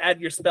forget to add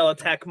your spell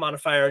attack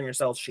modifier on your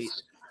spell sheet.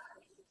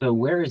 So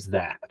where is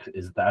that?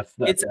 That's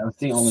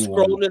the only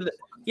scroll one.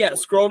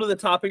 Scroll to the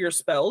top of your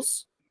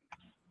spells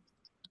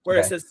where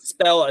it says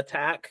spell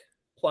attack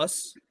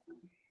plus.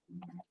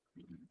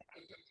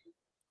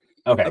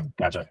 Okay,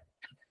 gotcha.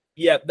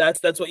 Yep,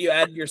 that's what you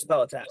add to your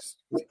spell attacks.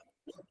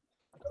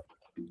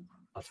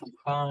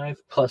 5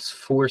 plus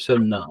 4, so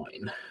 9.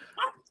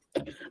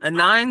 A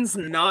 9's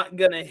not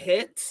gonna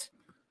hit.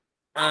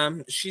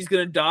 She's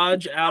gonna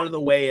dodge out of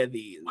the way of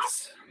these.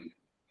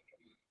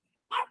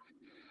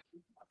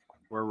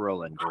 We're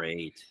rolling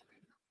great.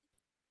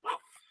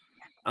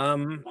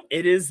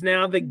 It is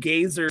now the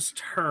gazer's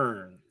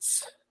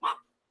turns.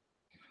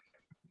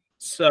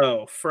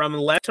 So from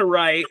left to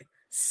right,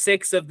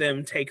 6 of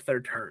them take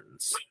their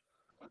turns.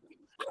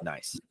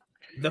 Nice.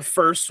 The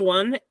first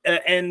one,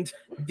 and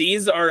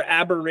these are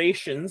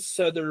aberrations,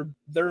 so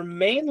they're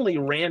mainly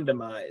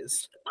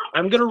randomized.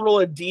 I'm gonna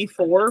roll a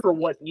d4 for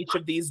what each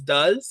of these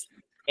does,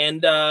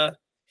 and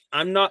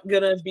I'm not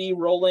gonna be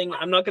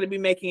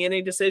making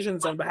any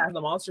decisions on behalf of the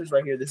monsters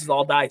right here. This is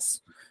all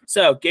dice.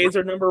 So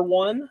gazer number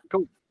 1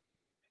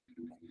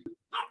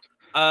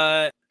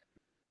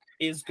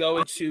 is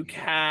going to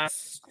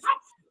cast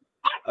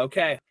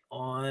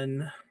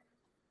on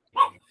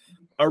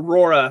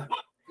Aurora.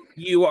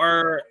 You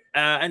are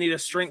I need a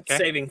strength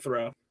saving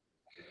throw.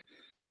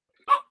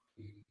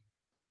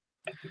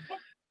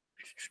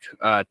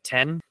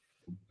 10.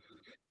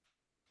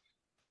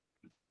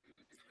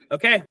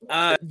 Okay.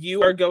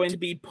 You are going to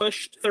be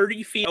pushed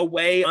 30 feet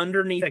away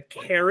underneath a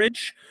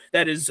carriage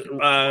that is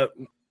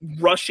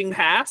rushing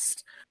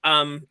past.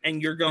 And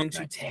you're going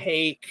to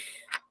take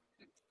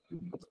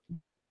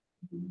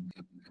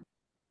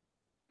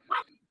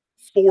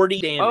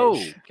 40 damage.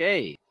 Oh,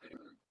 okay.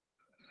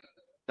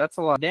 That's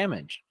a lot of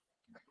damage.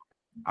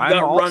 You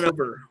got run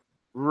over.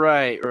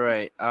 Right.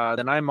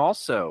 Then I'm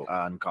also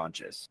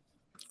unconscious.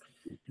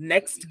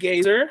 Next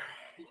gazer.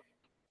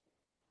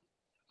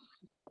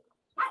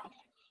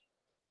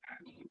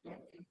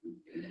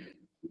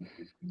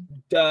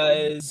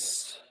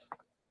 Does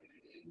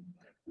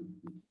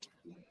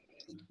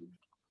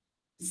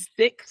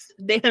 6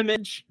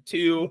 damage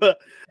to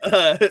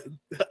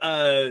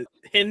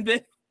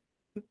Hinbith.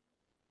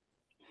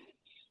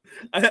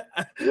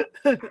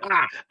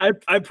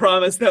 I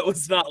promise that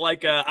was not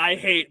like a I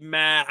hate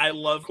Matt, I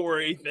love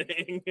Corey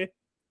thing.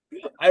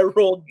 I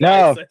rolled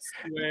dice, I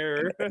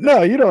swear.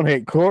 No, you don't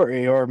hate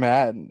Corey or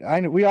Matt.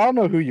 We all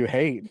know who you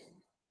hate.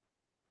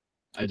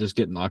 I just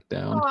get knocked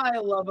down. My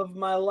love of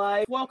my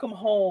life. Welcome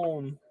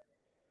home.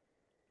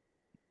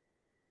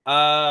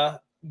 Guup.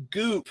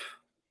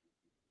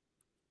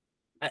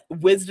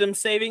 Wisdom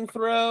saving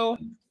throw.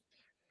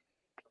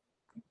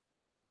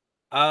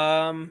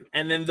 And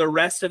then the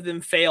rest of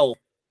them fail. What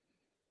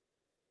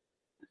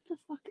the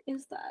fuck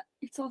is that?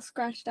 It's all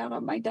scratched out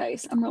on my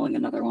dice. I'm rolling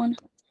another one.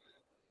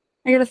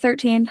 I got a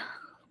 13.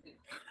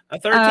 A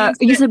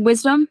 13? You said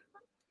wisdom?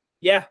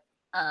 Yeah.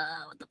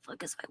 What the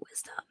fuck is my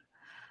wisdom?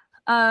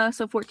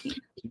 So 14.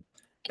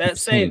 That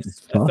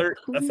saves.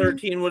 A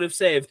 13 would have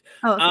saved.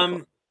 Oh, okay,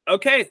 cool.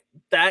 Okay,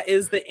 that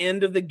is the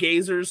end of the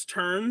gazer's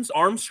turns.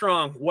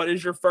 Armstrong, what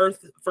is your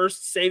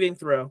first saving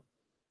throw?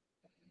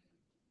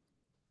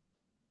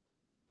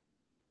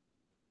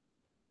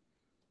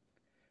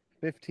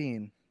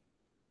 15.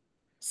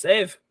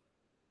 Save.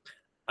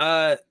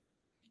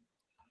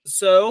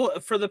 So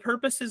for the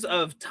purposes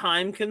of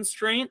time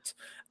constraint,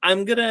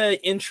 I'm gonna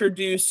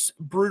introduce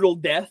brutal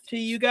death to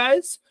you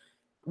guys,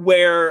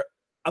 where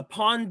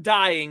upon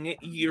dying,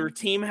 your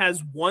team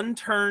has 1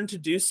 turn to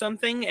do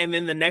something, and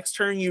then the next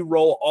turn you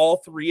roll all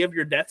 3 of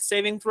your death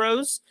saving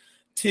throws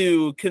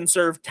to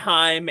conserve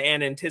time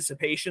and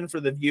anticipation for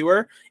the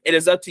viewer. It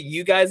is up to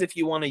you guys if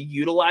you want to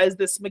utilize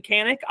this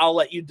mechanic. I'll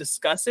let you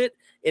discuss it.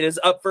 It is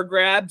up for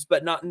grabs,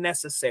 but not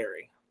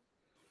necessary.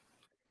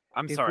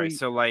 I'm sorry.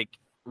 So, like,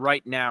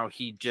 right now,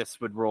 he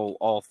just would roll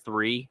all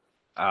 3.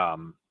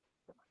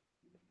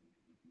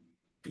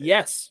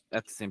 Yes.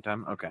 At the same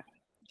time? Okay.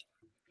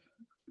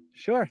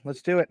 Sure,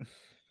 let's do it.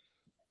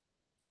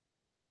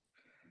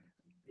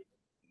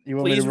 You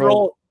want Please me to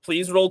roll?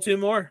 Please roll 2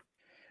 more.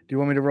 Do you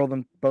want me to roll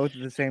them both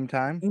at the same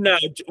time? No,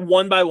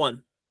 1 by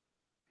 1.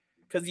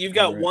 Because you've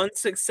got right. 1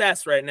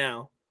 success right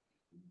now.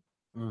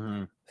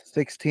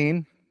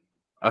 16.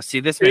 Oh, see,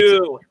 this 2. makes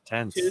it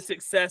tense. 2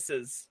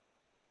 successes.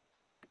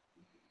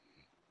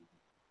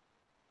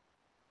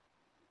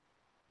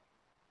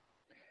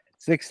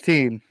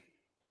 16.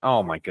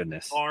 Oh my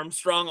goodness.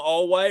 Armstrong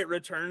All White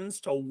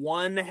returns to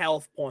 1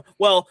 health point.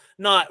 Well,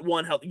 not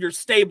 1 health. You're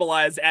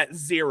stabilized at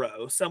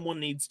 0. Someone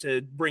needs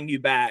to bring you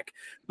back,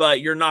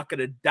 but you're not going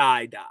to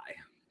die.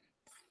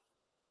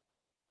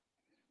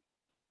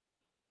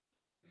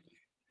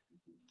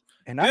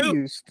 And I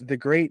used the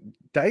great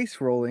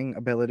dice rolling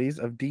abilities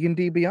of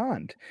D&D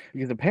Beyond,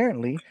 because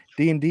apparently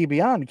D&D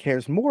Beyond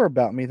cares more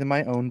about me than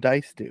my own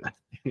dice do.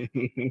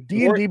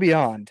 D&D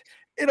Beyond,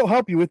 it'll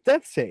help you with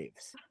death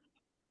saves.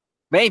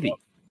 Maybe.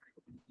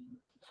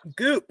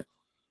 Guup.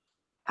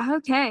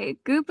 Okay,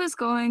 Guup is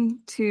going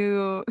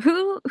to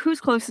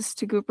who's closest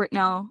to Guup right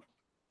now?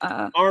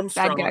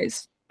 Armstrong. Bad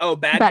guys. Oh,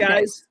 bad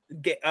guys.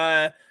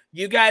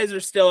 You guys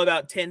are still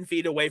about 10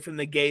 feet away from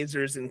the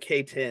gazers in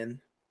K10.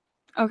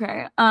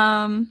 Okay.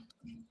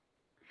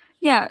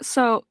 Yeah,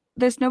 so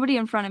there's nobody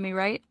in front of me,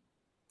 right?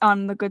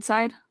 On the good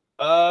side?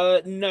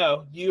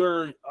 No.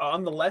 You're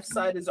on the left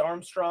side is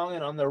Armstrong,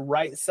 and on the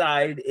right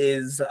side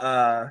is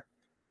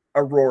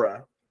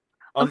Aurora.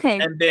 Okay.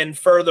 And then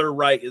further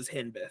right is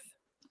Hinbith.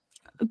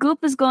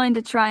 Guup is going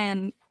to try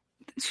and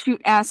shoot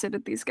acid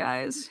at these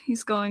guys.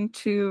 He's going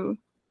to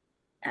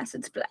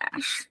acid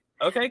splash.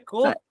 Okay,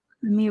 cool. But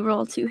let me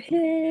roll to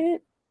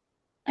hit.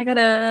 I got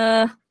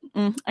a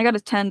 10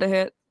 to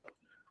hit.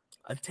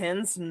 A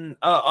 10's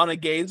on a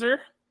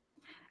gazer?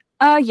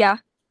 Yeah.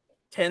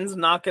 10's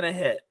not gonna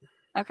hit.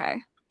 Okay.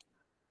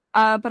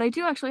 But I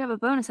do actually have a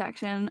bonus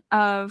action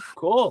of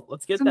cool.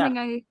 Let's get something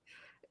that.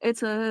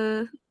 It's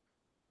a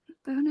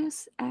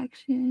bonus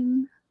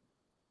action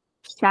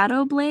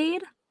Shadow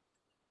Blade.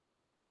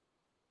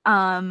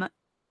 It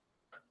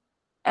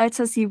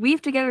says you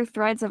weave together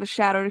threads of a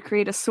shadow to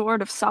create a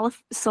sword of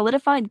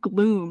solidified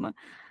gloom.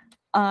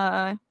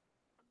 It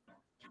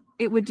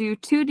would do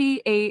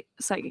 2d8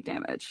 psychic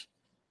damage.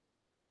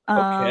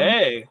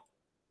 Okay.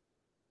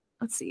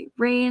 Let's see.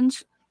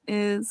 Range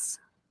is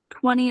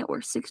 20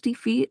 or 60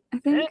 feet, I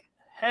think.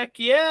 Heck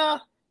yeah.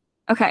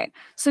 Okay.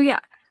 So yeah,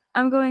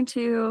 I'm going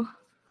to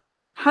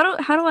how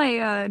do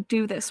I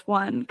do this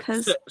one?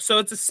 So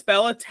it's a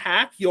spell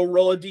attack. You'll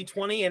roll a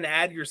d20 and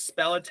add your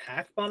spell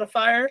attack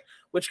modifier,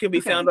 which can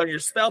be found on your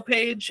spell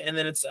page, and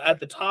then it's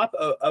at the top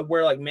of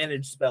where like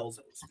manage spells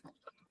is.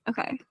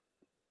 Okay.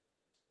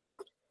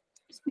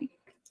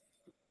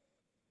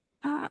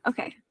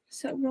 Okay.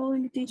 So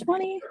rolling a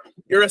d20.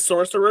 You're a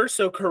sorcerer,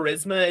 so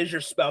charisma is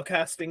your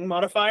spellcasting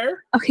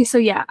modifier. Okay, so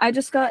yeah, I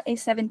just got a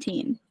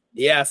 17.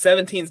 Yeah,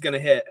 17's gonna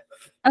hit.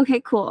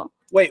 Okay, cool.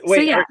 Wait, so,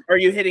 yeah. are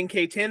you hitting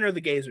K10 or the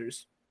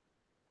gazers?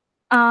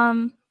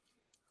 I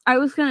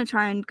was gonna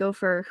try and go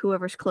for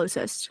whoever's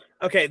closest.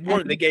 Okay, one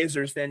of the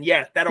gazers then.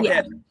 Yeah, that'll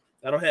hit.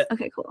 That'll hit.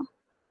 Okay, cool.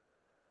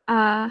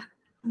 Let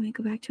me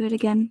go back to it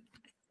again.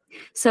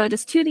 So it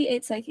does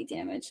 2d8 psychic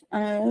damage.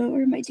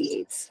 Where are my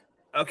d8s?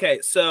 Okay,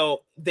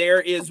 so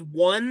there is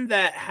one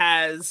that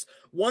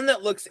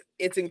looks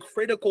it's in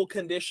critical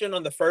condition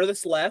on the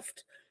furthest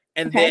left,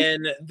 and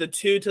then the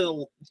two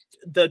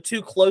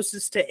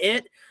closest to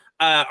it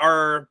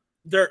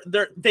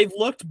they've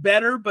looked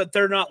better, but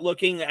they're not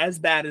looking as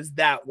bad as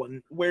that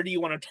one. Where do you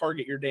want to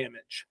target your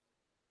damage?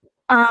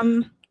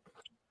 I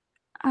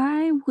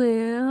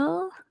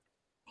will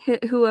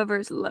hit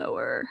whoever's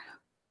lower.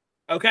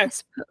 Okay. I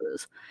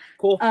suppose.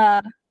 Cool.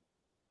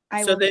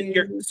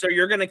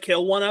 You're gonna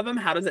kill one of them.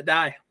 How does it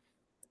die?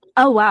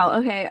 Oh wow.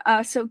 Okay.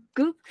 So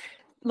Guup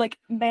like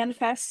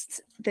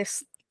manifests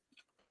this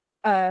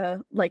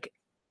like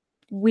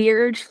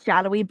weird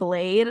shadowy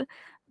blade,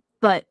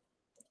 but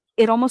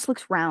it almost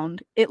looks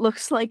round. It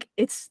looks like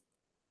it's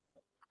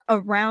a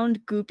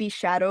round goopy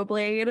shadow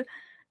blade,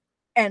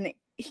 and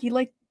he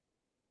like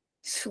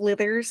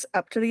slithers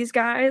up to these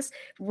guys,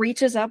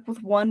 reaches up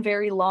with one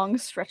very long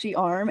stretchy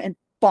arm and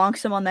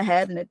bonks him on the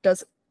head, and it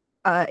does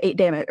 8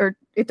 damage, or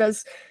it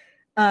does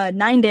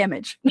 9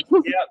 damage. Yep,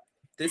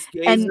 this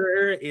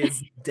gazer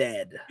is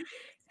dead.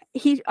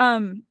 He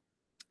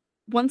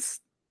once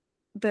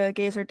the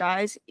gazer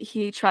dies,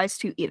 he tries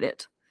to eat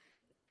it.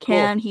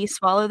 Can he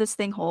swallow this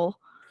thing whole?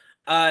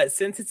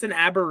 Since it's an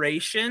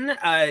aberration,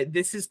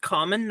 this is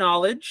common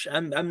knowledge.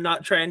 I'm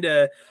not trying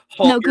to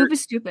halt. No, Guup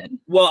is stupid.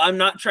 Well, I'm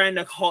not trying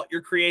to halt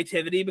your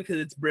creativity because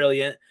it's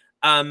brilliant.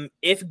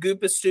 If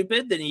Guup is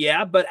stupid, then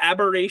yeah, but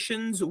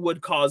aberrations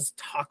would cause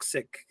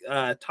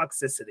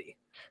toxicity.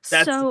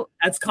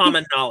 That's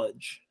common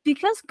knowledge.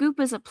 Because Guup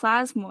is a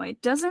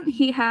plasmoid, doesn't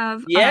he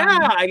have?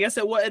 Yeah, I guess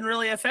it wouldn't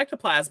really affect a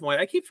plasmoid.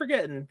 I keep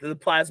forgetting the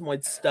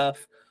plasmoid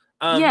stuff.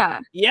 Yeah,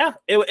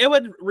 it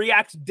would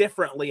react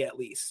differently at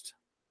least.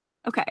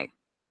 Okay.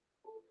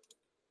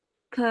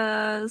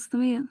 Because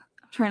I'm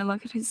trying to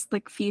look at his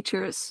like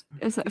features,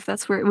 if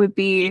that's where it would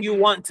be. Do you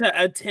want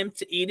to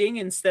attempt eating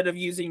instead of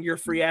using your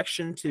free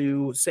action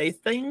to say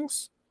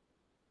things?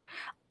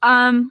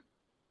 Yeah,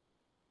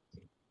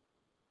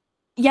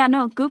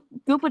 no, Guup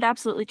would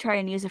absolutely try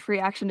and use a free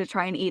action to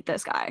try and eat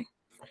this guy.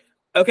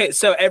 Okay,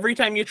 so every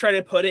time you try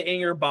to put it in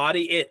your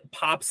body, it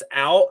pops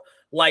out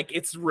like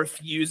it's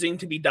refusing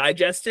to be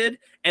digested,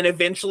 and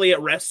eventually it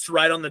rests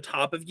right on the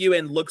top of you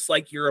and looks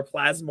like you're a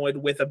plasmoid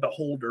with a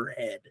beholder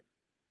head.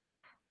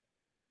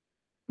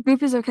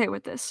 Guup is okay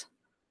with this.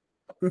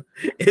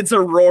 It's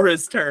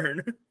Aurora's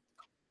turn.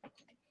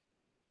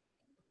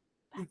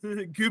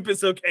 Guup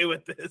is okay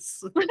with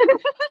this.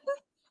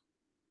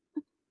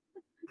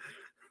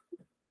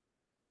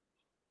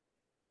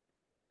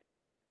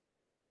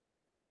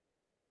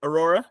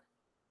 Aurora?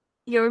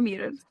 You're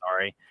muted.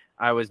 Sorry,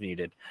 I was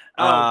muted.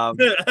 Oh.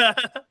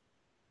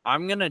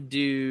 I'm going to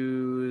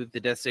do the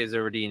Death Saves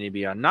over D&D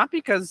Beyond, not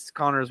because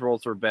Connor's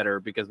rolls were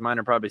better, because mine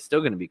are probably still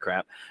going to be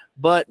crap,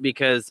 but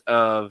because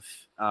of,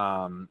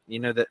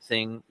 that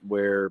thing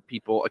where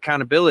people,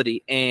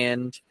 accountability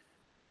and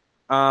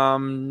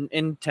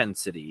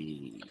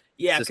intensity.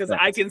 Yeah, because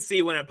I can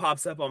see when it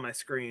pops up on my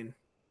screen.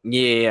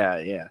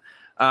 Yeah.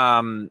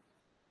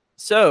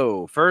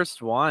 So,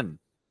 first one.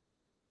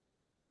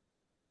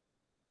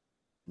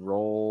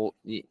 Roll.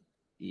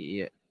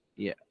 Yeah,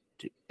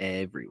 to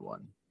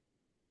everyone.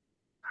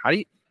 How do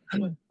you...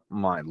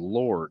 My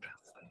lord.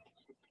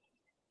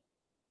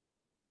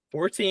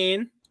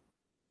 14.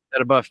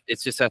 That above...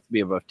 It just has to be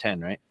above 10,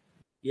 right?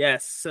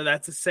 Yes, so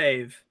that's a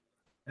save.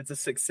 That's a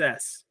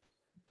success.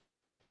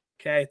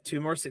 Okay,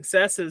 2 more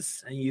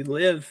successes, and you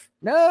live.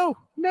 No,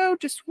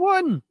 just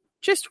one.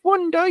 Just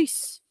one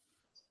dice.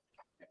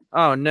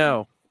 Oh,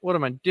 no. What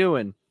am I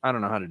doing? I don't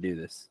know how to do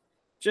this.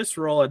 Just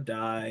roll a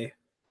die.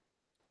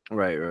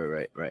 Right.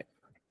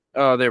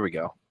 Oh, there we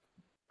go.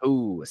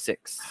 Ooh, a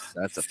 6.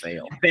 That's a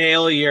fail.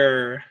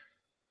 Failure.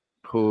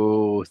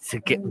 Ooh, it's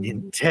getting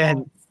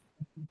intense.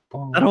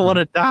 I don't want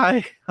to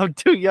die. I'm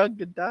too young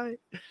to die.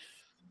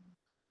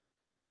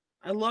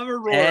 I love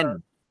Aurora.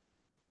 10.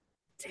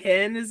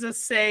 10 is a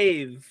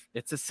save.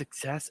 It's a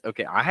success.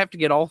 Okay, I have to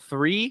get all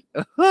 3.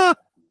 I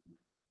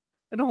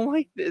don't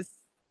like this.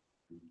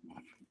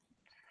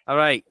 All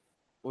right,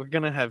 we're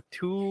gonna have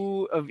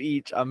 2 of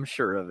each. I'm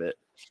sure of it.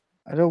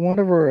 I don't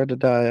want Aurora to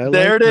die.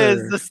 There like it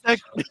her. is. The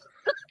second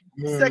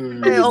Are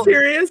you fail.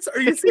 serious?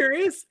 Are you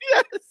serious?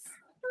 Yes.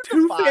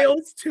 2 5.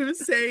 fails, 2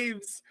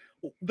 saves.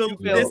 Two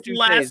This fails, 2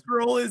 last saves.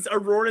 roll is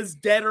Aurora's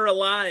dead or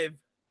alive.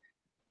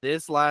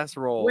 This last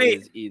roll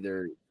Wait. is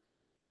either...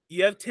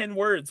 You have 10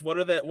 words. What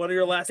are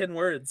your last 10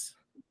 words?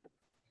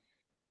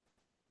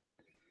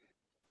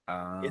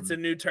 It's a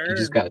new turn. You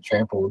just got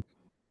trampled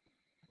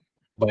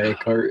by a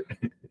cart.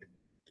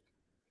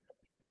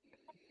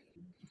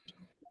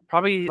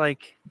 probably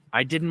like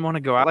I didn't want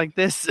to go out like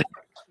this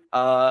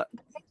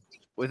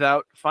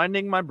without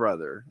finding my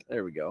brother.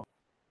 There we go.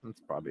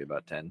 That's probably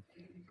about 10.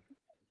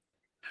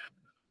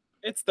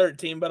 It's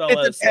 13, but I'll let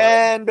it It's a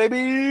slide. 10,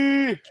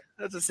 baby.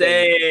 That's a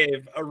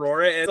Save.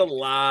 Aurora is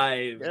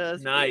alive.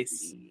 Yes,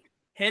 Nice. baby.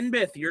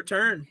 Henbith, your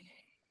turn.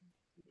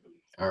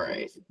 All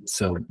right.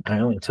 So I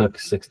only took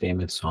 6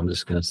 damage, so I'm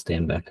just gonna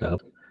stand back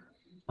up,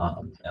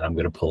 and I'm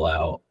gonna pull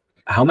out.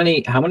 How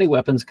many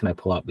weapons can I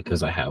pull out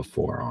because I have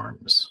 4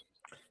 arms?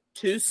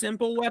 2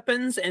 simple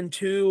weapons and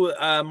 2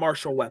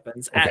 martial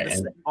weapons Okay,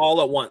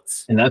 all at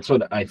once. And that's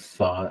what I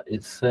thought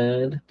it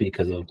said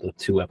because of the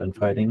 2-weapon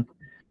fighting.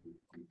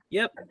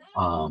 Yep.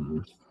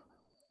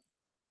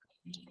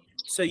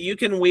 So you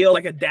can wield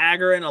like a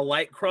dagger and a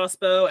light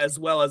crossbow as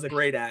well as a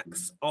great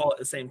axe all at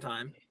the same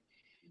time.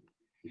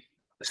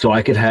 So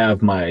I could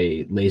have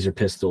my laser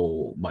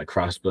pistol, my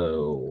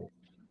crossbow,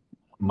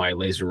 my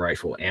laser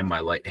rifle, and my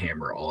light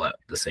hammer all at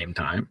the same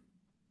time?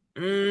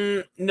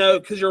 No,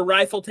 because your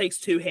rifle takes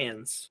 2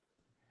 hands.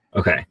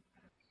 Okay.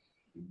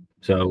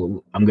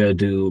 So I'm going to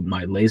do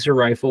my laser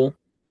rifle.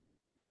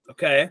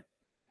 Okay.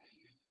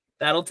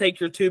 That'll take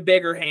your 2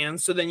 bigger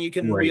hands, so then you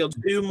can Right. wield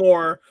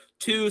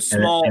 2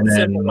 small and then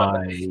simple my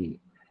weapons.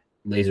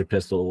 laser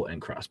pistol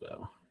and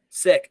crossbow.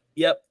 Sick.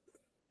 Yep.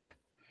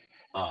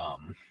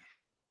 And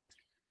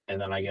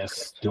then I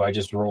guess, do I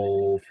just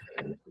roll?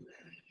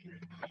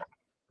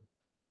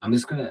 I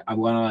want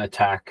to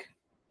attack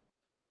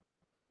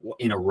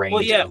in a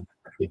range of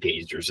the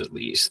gazers at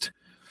least.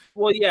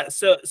 Well, yeah.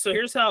 So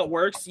here's how it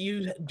works.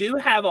 You do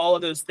have all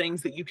of those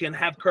things that you can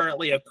have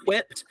currently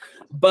equipped,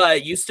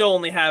 but you still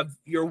only have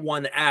your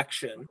 1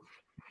 action.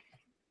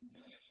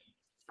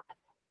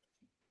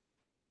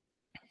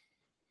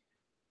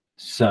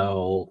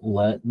 So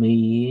let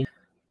me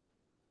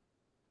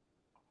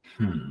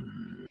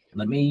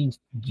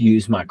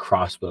use my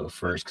crossbow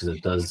first because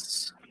it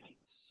does.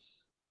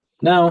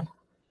 No.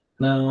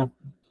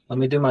 Let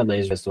me do my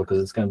laser pistol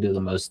because it's going to do the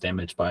most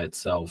damage by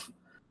itself.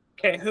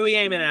 Okay, who are you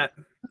aiming at?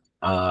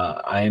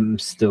 I'm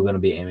still going to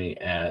be aiming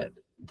at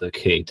the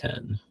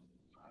K10.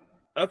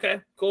 Okay,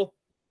 cool.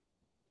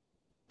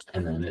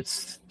 And then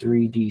it's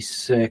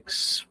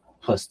 3d6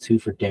 plus 2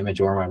 for damage,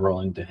 or am I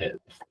rolling to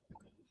hit?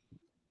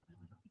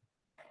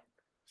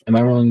 Am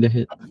I rolling to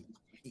hit?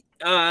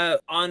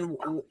 On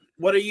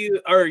what are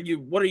you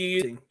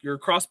using? Your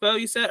crossbow,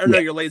 you said? Or no,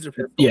 your laser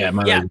pistol. Yeah,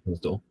 my laser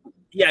pistol.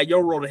 Yeah,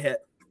 you'll roll to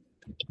hit.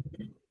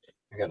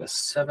 I got a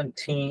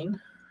 17.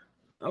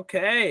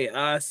 Okay,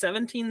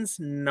 17's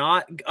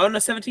not. Oh no,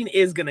 17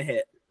 is gonna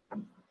hit.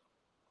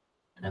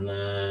 And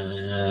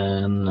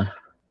then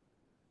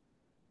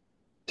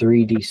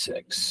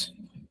 3d6.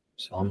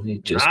 So let me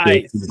just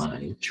go to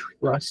my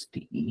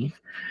trusty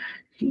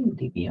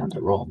D&D Beyond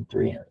to roll them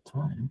 3 at a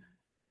time.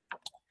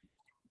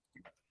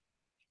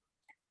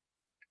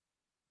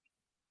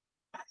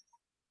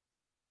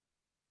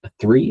 A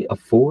 3, a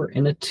 4,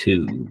 and a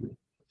 2.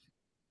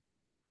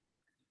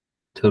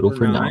 Total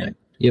for 9.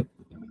 Yep.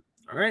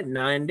 All right,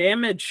 9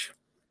 damage.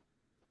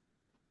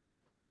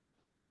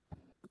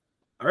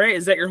 All right,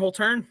 is that your whole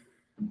turn?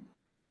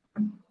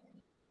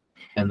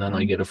 And then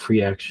I get a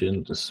free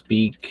action to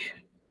speak,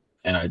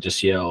 and I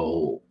just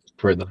yell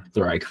for the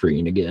Thry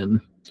Queen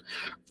again.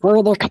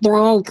 For the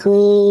Thry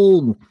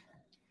Queen!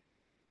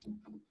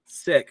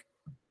 Sick.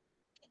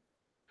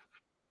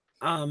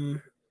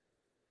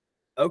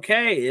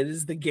 Okay, it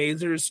is the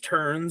Gazer's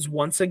turns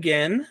once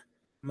again.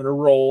 I'm gonna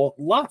roll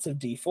lots of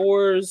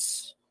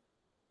d4s.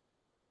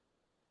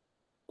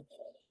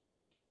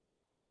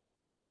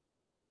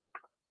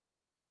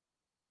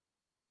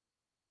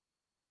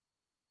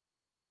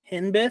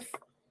 Hinbith,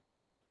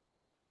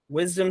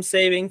 wisdom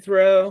saving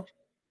throw.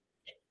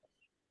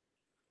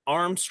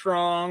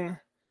 Armstrong,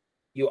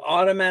 you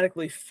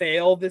automatically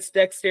fail this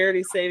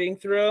dexterity saving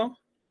throw.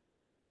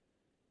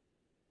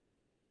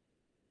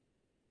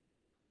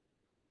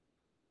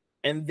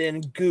 And then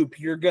Guup,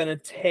 you're gonna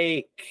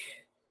take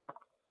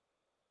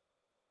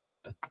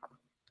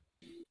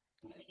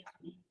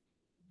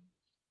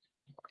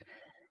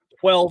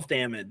 12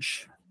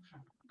 damage.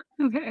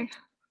 Okay.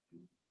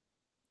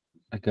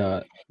 I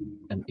got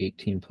an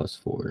 18 plus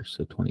 4,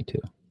 so 22.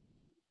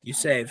 You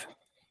save.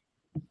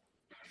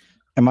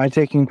 Am I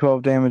taking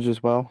 12 damage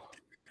as well?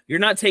 You're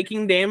not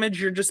taking damage,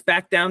 you're just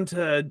back down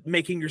to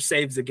making your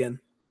saves again.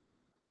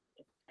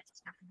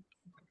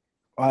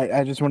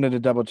 I just wanted to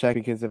double check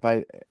because if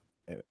I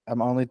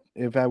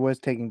was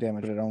taking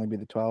damage, it'd only be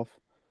the 12.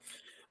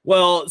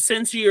 Well,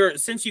 since you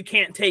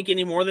can't take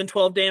any more than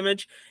 12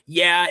 damage,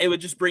 yeah, it would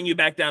just bring you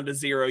back down to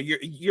 0.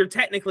 You're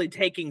technically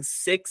taking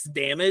 6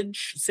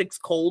 damage, 6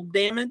 cold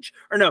damage,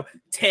 or no,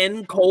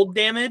 10 cold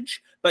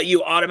damage, but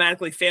you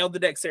automatically failed the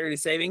dexterity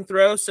saving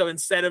throw. So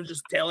instead of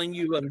just telling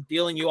you I'm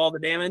dealing you all the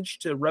damage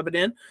to rub it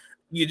in,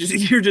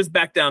 you're just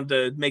back down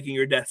to making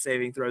your death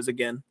saving throws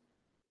again.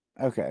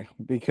 Okay,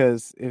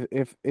 because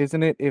if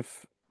isn't it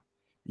if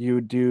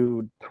you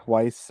do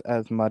twice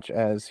as much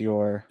as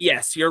your...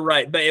 Yes, you're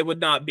right, but it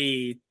would not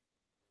be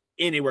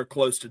anywhere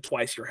close to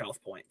twice your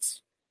health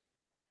points.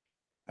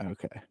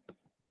 Okay.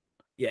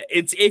 Yeah,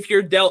 it's if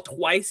you're dealt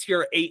twice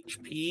your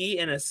HP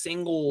in a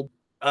single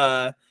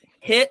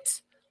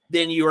hit,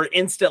 then you are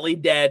instantly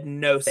dead,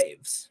 no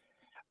saves.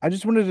 I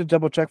just wanted to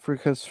double check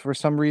because for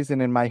some reason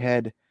in my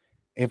head,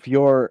 if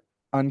you're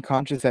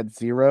unconscious at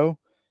 0,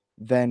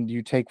 then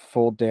you take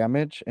full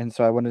damage, and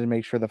so I wanted to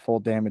make sure the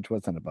full damage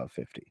wasn't above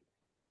 50.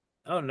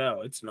 Oh no,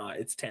 it's not.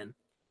 It's 10.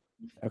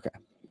 Okay.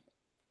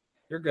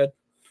 You're good.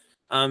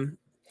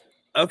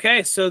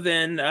 Okay, so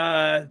then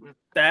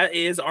that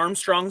is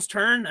Armstrong's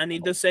turn. I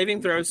need those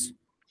saving throws.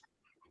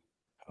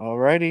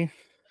 Alrighty.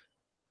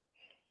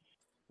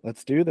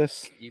 Let's do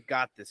this. You've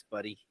got this,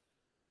 buddy.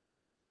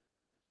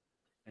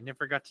 I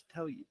never got to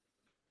tell you.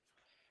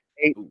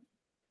 8.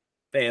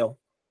 Fail.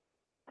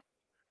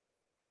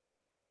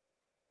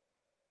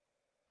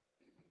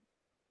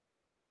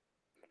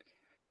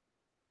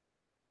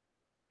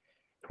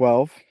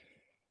 12.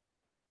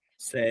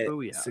 Say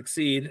Oh, yeah.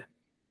 succeed.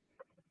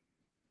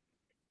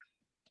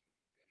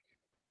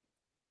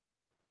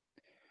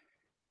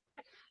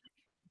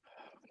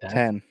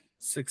 10.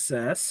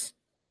 Success.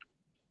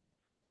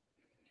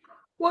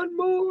 One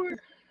more!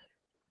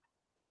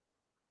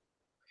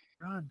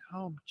 Run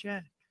home,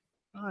 Jack.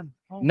 Run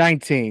home.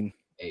 19.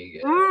 There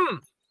you go.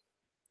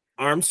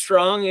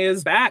 Armstrong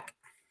is back.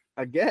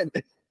 Again.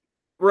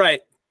 Right.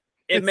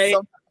 It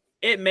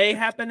It's may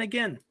happen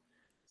again.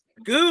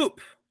 Guup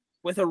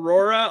with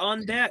Aurora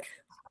on deck.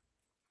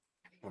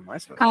 What am I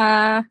supposed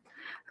to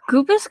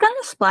Guup is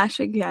gonna splash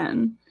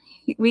again.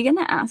 We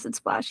gonna acid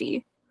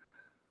splashy.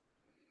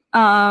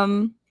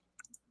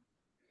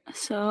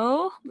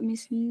 So let me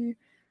see.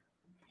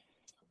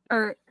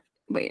 Or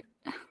wait,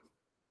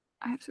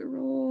 I have to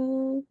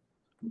roll.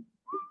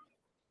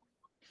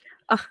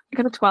 I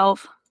got a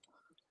 12.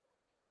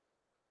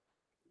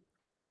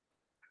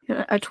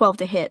 A 12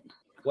 to hit.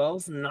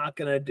 12's not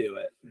gonna do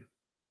it.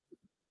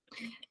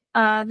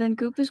 Then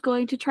Guup is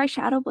going to try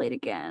Shadow Blade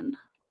again.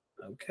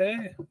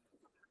 Okay.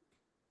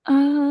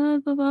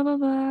 What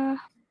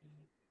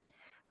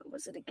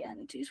was it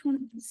again?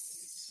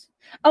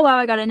 Oh wow,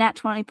 I got a nat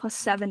 20 plus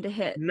 7 to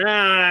hit.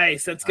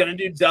 Nice. That's gonna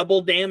do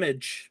double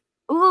damage.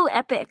 Ooh,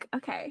 epic.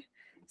 Okay.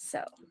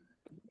 So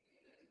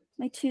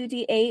my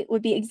 2d8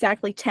 would be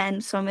exactly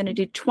 10, so I'm gonna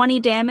do 20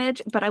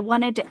 damage, but I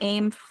wanted to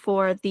aim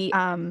for the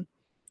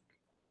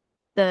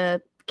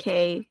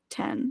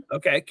K10.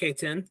 Okay,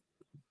 K10.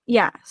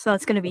 Yeah, so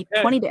it's gonna be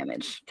Okay. 20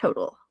 damage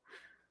total.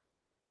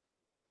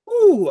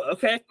 Ooh,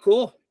 okay,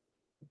 cool.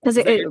 Because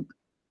Is that your-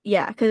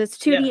 because it's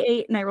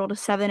 2d8 and I rolled a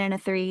 7 and a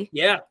 3.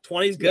 Yeah,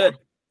 20's good.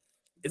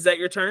 Is that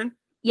your turn?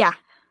 Yeah.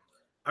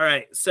 All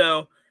right.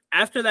 So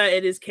after that,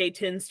 it is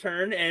K10's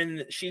turn,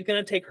 and she's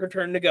gonna take her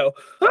turn to go.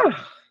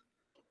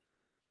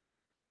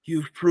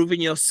 You've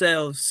proven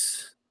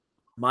yourselves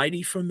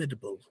mighty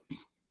formidable,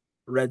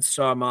 Red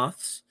Star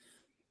Moths.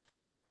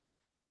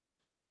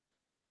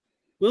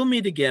 We'll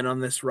meet again on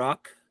this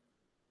rock.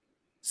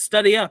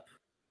 Study up.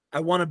 I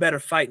want a better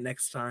fight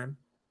next time.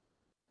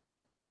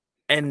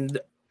 And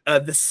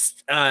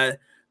the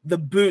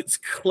boots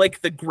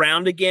click the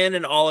ground again,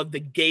 and all of the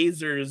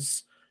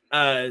gazers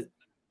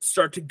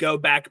start to go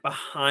back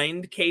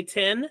behind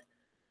K10,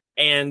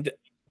 and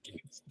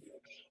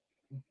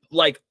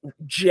like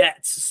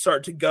jets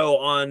start to go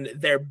on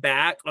her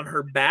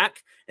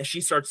back, and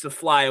she starts to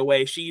fly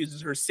away. She uses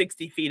her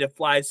 60 feet of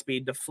fly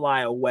speed to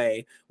fly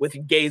away, with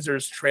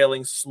gazers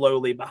trailing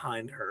slowly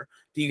behind her.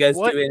 Do you guys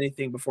do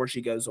anything before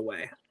she goes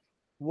away?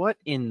 What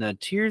in the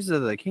Tears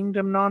of the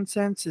Kingdom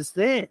nonsense is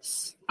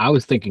this? I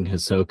was thinking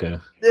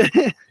Hisoka.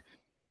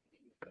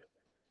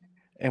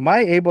 Am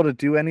I able to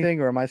do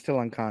anything, or am I still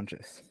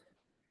unconscious?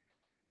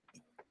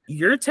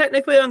 You're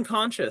technically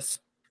unconscious.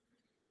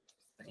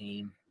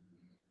 Same.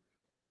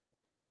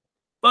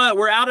 But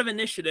we're out of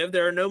initiative.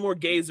 There are no more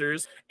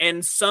gazers,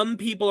 and some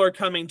people are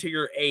coming to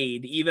your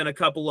aid, even a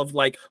couple of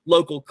like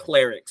local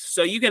clerics.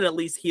 So you can at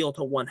least heal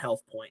to 1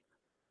 health point.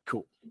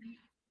 Cool.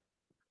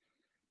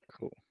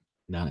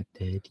 Not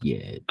dead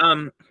yet.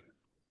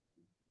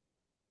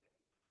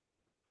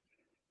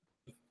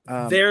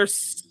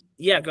 There's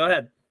go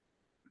ahead.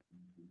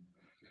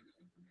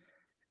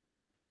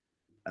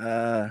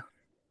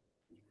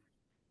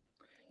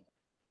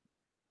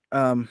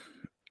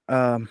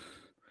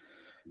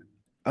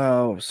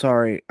 Oh,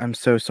 sorry. I'm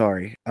so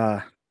sorry.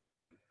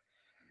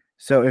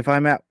 So if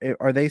I'm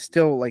are they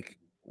still like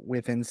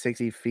within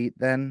 60 feet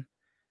then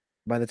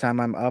by the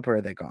time I'm up, or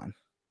are they gone?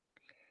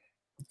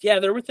 Yeah,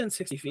 they're within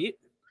 60 feet.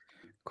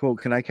 Cool.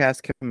 Can I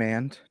cast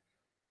command?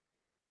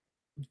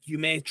 You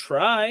may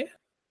try.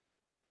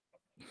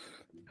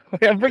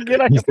 I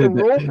forget I have to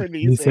roll for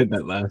these You things. said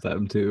that last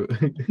time too.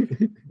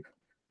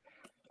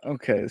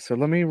 Okay, so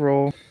let me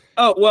roll.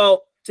 Oh,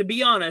 well, to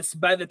be honest,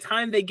 by the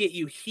time they get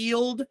you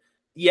healed,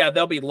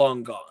 they'll be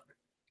long gone.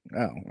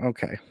 Oh,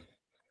 okay.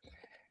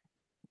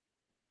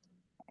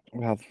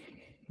 Well,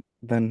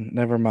 then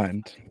never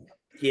mind.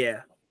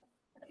 Yeah.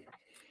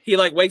 He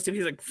like wakes up,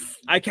 he's like,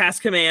 I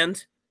cast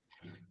command.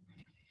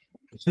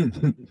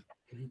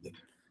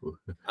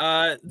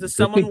 Does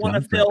someone want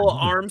to fill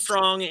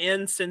Armstrong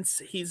in since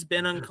he's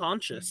been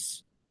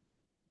unconscious?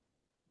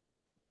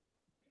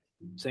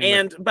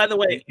 And by the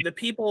way, the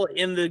people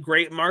in the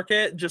Great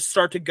Market just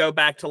start to go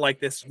back to like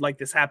this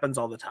happens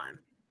all the time.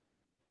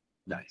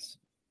 Nice.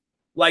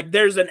 Like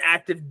there's an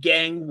active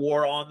gang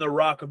war on the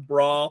Rock of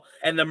Brawl,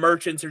 and the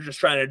merchants are just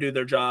trying to do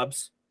their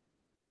jobs.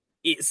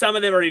 Some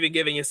of them are even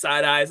giving you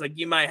side eyes. Like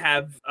you might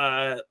have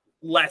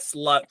less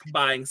luck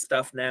buying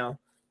stuff now.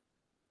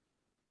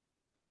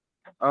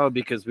 Oh,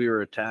 because we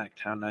were attacked.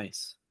 How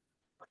nice.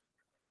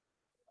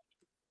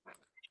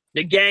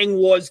 The gang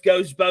wars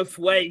goes both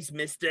ways,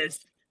 misters.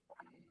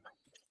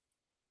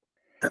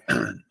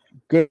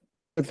 Good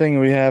thing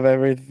we have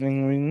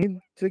everything we need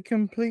to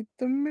complete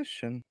the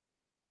mission.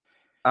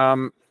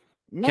 Can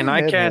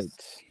I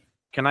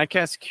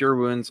cast Cure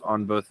Wounds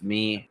on both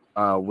me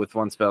with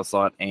 1 spell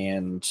slot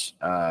and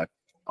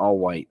all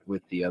white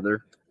with the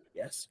other?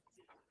 Yes.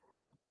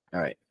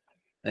 All right.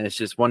 And it's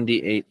just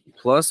 1d8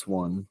 plus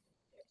 1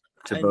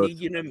 to I both. need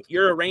you to,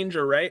 you're a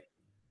ranger, right?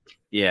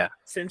 Yeah.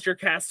 Since you're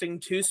casting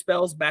 2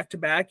 spells back to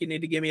back, you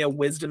need to give me a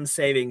wisdom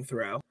saving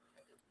throw.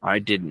 I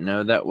didn't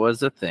know that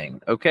was a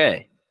thing.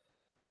 Okay.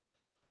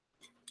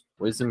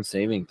 Wisdom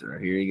saving throw.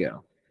 Here you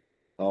go.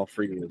 All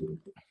for you.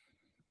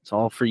 It's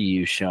all for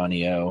you,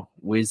 Shawnee O.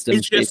 Wisdom.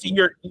 It's just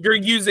you're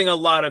using a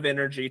lot of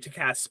energy to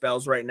cast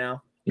spells right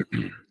now.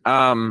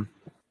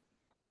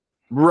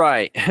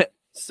 Right.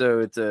 So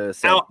it's a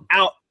 7.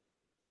 Out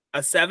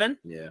a 7?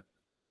 Yeah.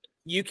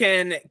 You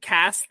can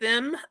cast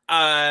them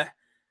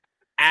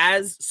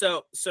as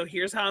so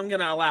here's how I'm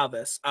gonna allow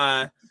this.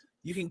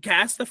 You can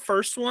cast the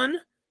first one.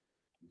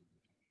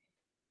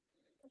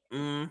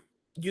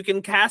 You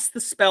can cast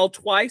the spell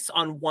twice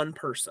on 1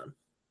 person.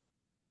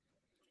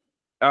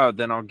 Oh,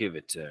 then I'll give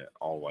it to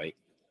all white.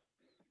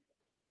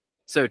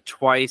 So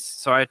twice.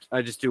 So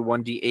I just do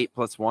 1d8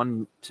 plus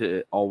 1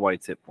 to all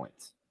white's hit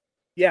points.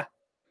 Yeah.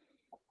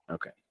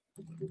 Okay.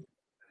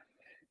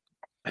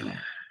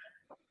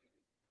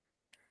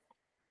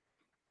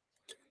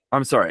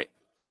 I'm sorry.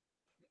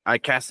 I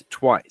cast it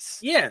twice.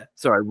 Yeah.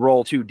 So I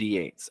roll 2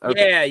 d8s.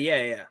 Okay.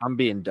 Yeah. I'm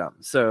being dumb.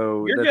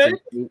 So You're that's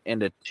good. an 8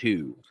 and a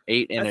 2.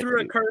 8 and I a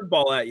threw 2. a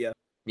curveball at you.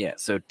 Yeah,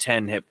 so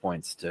 10 hit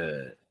points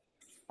to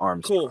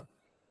Armstrong. Cool.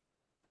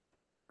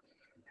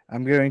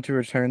 I'm going to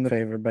return the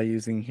favor by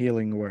using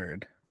Healing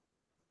Word.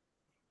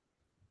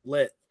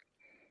 Lit.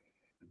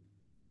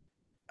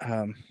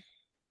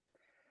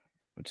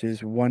 Which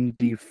is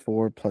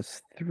 1d4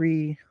 plus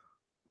 3.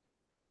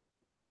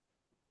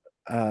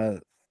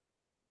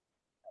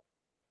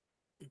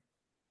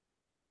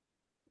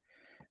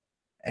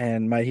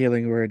 And my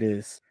healing word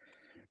is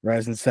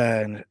rise and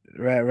shine.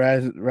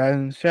 Rise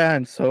and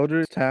shine,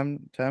 soldiers.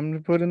 Time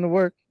to put in the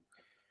work.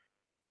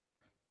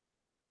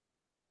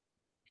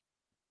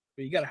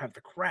 But you gotta have the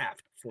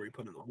craft before you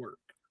put in the work.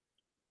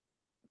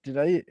 Did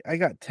I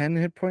got 10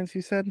 hit points,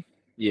 you said?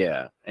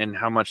 Yeah. And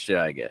how much did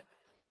I get?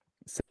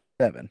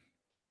 7.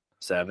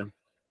 7?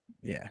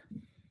 Yeah.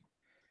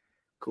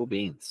 Cool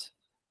beans.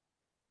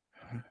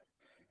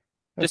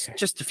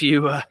 Just a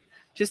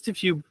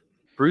few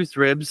bruised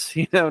ribs.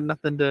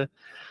 Nothing to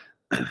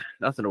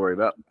worry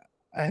about.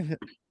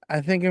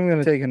 I think I'm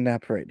gonna take a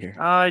nap right here.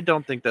 I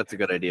don't think that's a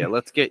good idea.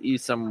 Let's get you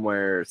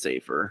somewhere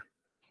safer.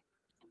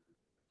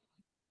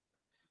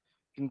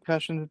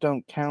 Concussions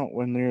don't count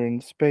when they're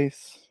in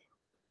space.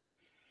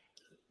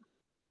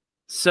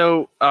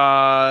 So,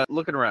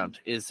 looking around,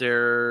 is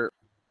there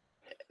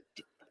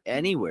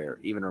anywhere,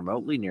 even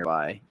remotely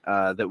nearby,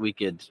 that we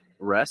could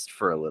rest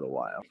for a little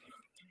while?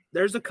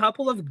 There's a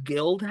couple of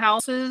guild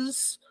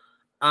houses.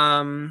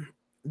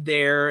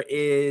 There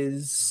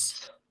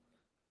is,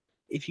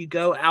 if you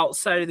go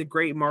outside of the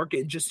Great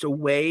Market just a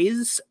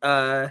ways,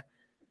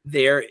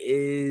 there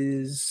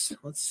is,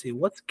 let's see,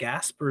 what's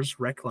Gasper's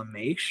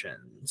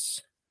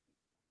Reclamations?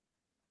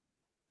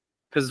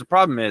 Because the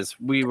problem is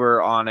we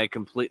were on a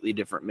completely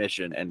different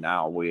mission, and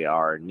now we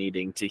are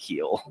needing to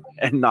heal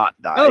and not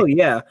die. Oh,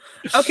 yeah.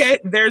 Okay,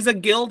 there's a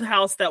guild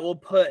house that will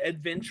put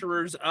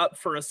adventurers up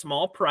for a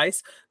small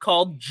price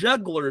called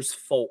Juggler's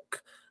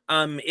Folk.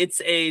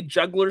 It's a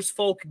Juggler's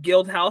Folk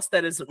guild house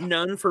that is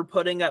known for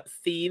putting up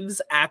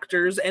thieves,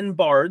 actors, and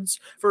bards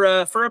for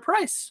a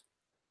price.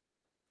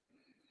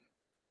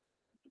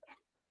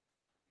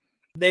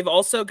 They've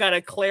also got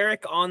a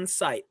cleric on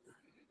site.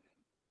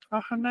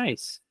 Oh, how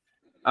nice.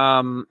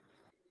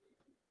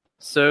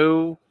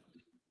 So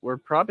we're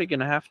probably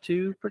going to have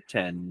to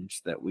pretend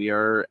that we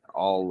are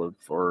all of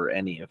or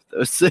any of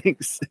those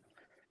things.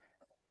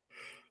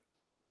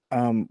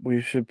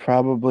 We should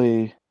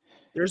probably.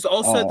 There's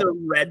also the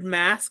Red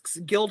Masks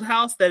Guild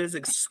House that is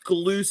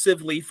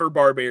exclusively for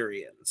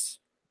barbarians.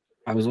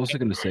 I was also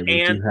going to say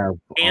we do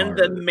have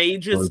the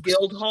Mages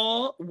Guild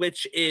Hall,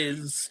 which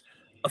is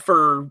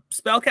for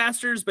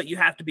spellcasters, but you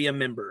have to be a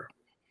member.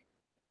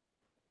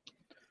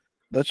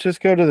 Let's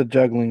just go to the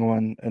juggling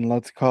one and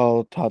let's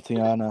call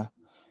Tatiana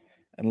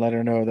and let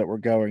her know that we're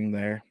going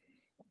there.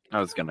 I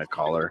was gonna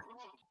call her.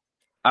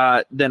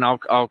 Then I'll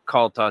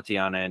call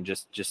Tatiana and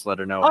just let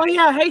her know. Oh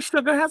yeah, hey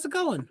sugar, how's it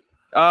going?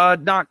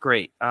 Not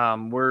great.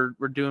 We're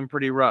doing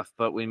pretty rough,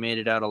 but we made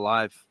it out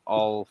alive,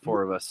 all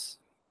four of us.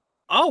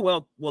 Oh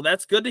well,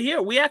 that's good to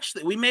hear. We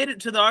made it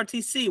to the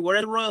RTC. We're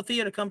at the Royal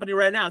Theater Company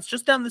right now. It's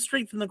just down the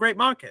street from the Great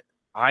Market.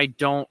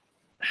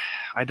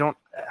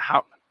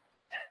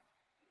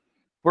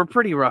 We're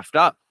pretty roughed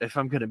up, if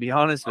I'm going to be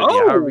honest with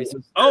you.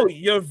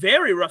 You're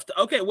very roughed up.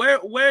 Okay,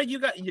 where you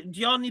got? Do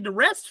y'all need to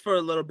rest for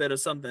a little bit or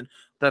something?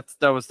 That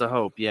was the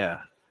hope, yeah.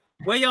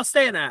 Where y'all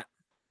staying at?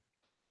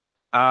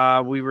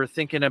 We were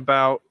thinking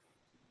about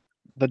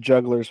the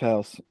Juggler's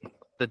house.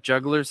 The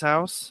Juggler's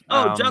house?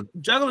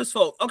 Juggler's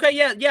Folk. Okay,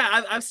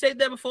 yeah. I've stayed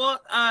there before.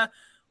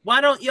 Why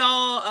don't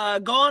y'all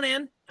go on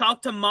in,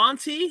 talk to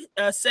Monty,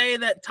 say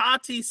that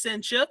Tati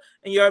sent you,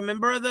 and you're a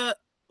member of the.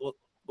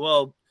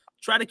 Well,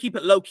 try to keep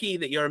it low key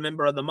that you're a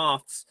member of the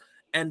Moths,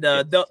 and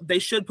they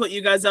should put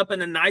you guys up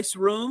in a nice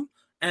room.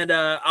 And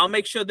I'll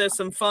make sure there's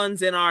some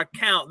funds in our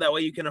account that way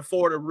you can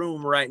afford a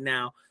room right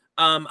now.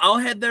 I'll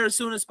head there as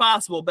soon as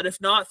possible, but if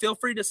not, feel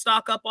free to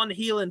stock up on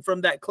healing from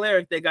that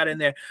cleric they got in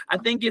there. I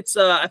think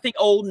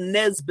old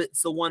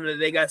Nesbitt's the one that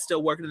they got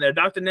still working in there,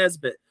 Dr.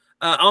 Nesbitt.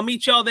 I'll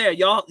meet y'all there.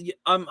 Y'all,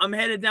 I'm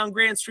headed down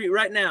Grand Street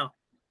right now.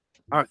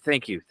 All right,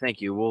 thank you.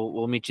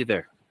 We'll meet you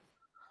there.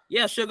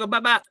 Yeah, sugar. Bye.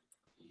 Bye.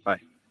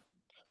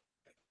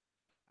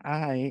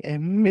 I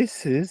am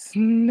Mrs.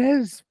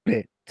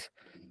 Nesbitt.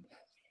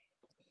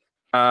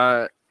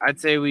 I'd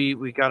say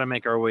we got to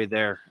make our way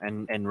there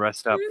and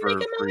rest up for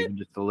even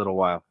just a little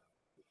while.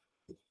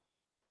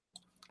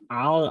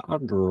 I'll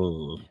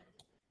agree.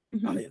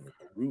 I am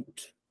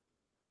Groot.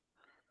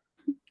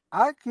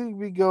 I could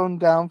be going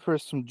down for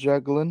some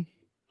juggling.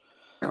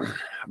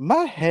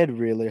 My head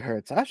really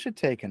hurts. I should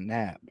take a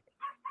nap.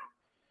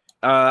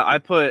 I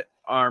put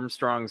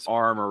Armstrong's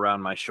arm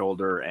around my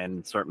shoulder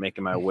and start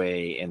making my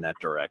way in that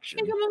direction.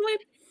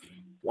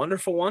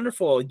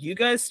 Wonderful. You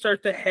guys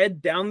start to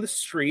head down the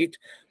street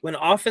when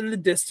off in the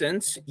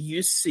distance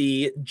you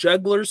see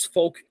Juggler's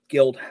Folk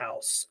Guild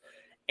House.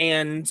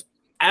 And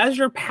as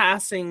you're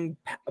passing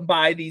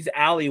by these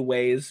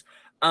alleyways,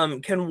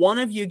 can one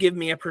of you give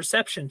me a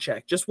perception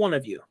check? Just one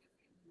of you.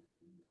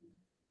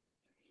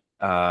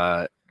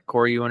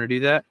 Corey, you want to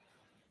do that?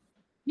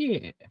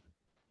 Yeah.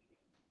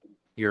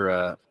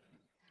 You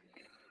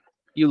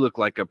look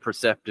like a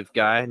perceptive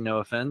guy, no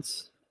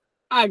offense.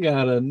 I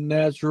got a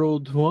natural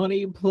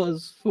 20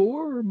 plus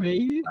 4,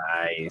 baby.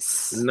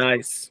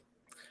 Nice.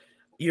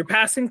 You're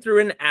passing through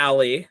an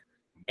alley,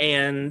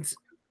 and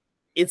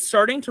it's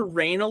starting to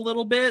rain a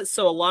little bit,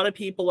 so a lot of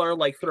people are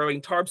like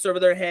throwing tarps over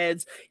their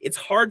heads. It's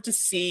hard to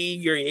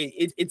see.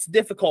 It's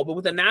difficult, but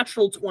with a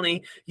natural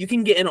 20, you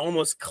can get an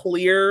almost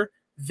clear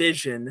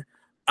vision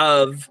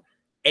of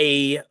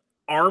a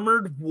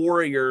armored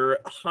warrior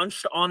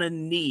hunched on a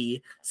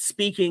knee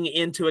speaking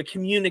into a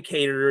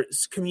communicator,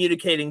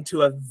 communicating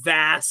to a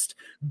vast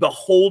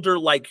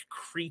beholder-like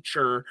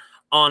creature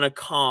on a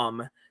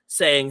comm,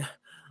 saying,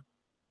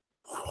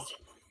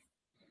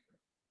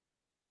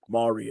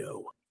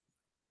 Mario,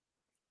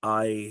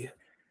 I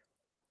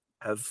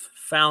have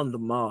found the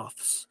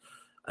Moths.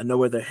 I know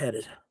where they're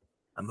headed.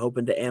 I'm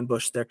hoping to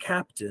ambush their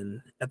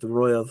captain at the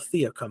Royal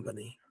Thea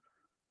Company.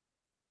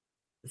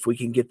 If we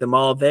can get them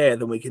all there,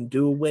 then we can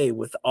do away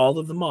with all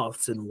of the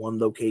moths in one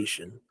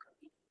location.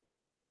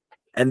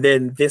 And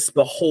then this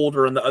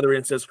beholder on the other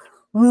end says,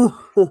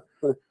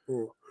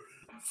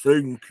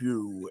 thank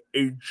you,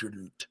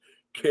 Agent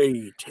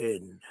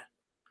K10.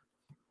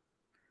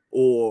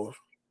 Or,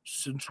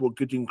 since we're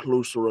getting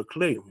closer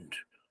acclaimed,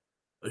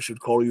 I should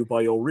call you by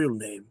your real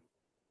name,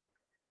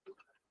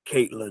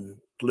 Caitlin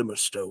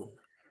Glimmerstone.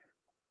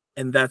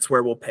 And that's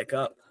where we'll pick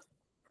up.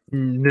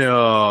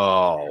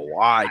 No,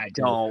 I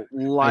don't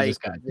like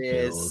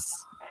this.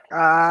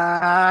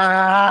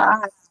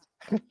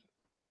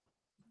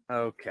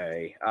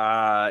 Okay.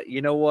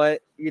 You know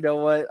what?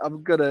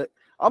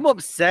 I'm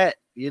upset,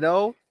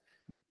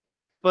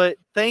 But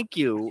thank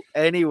you.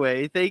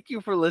 Anyway, thank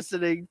you for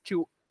listening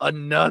to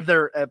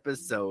another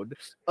episode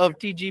of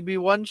TGB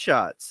One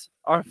Shots,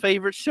 our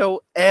favorite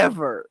show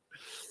ever.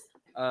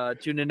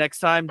 Tune in next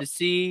time to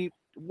see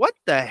what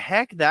the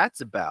heck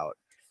that's about.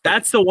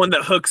 That's the one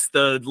that hooks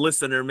the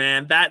listener,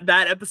 man. That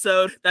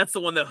episode, that's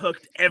the one that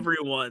hooked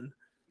everyone.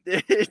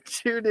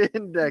 Tune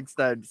in next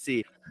time to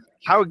see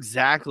how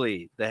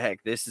exactly the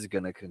heck this is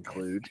going to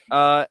conclude.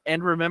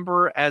 And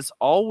remember, as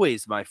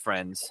always, my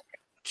friends,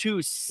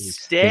 to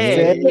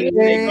stay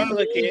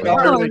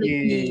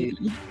garlicky.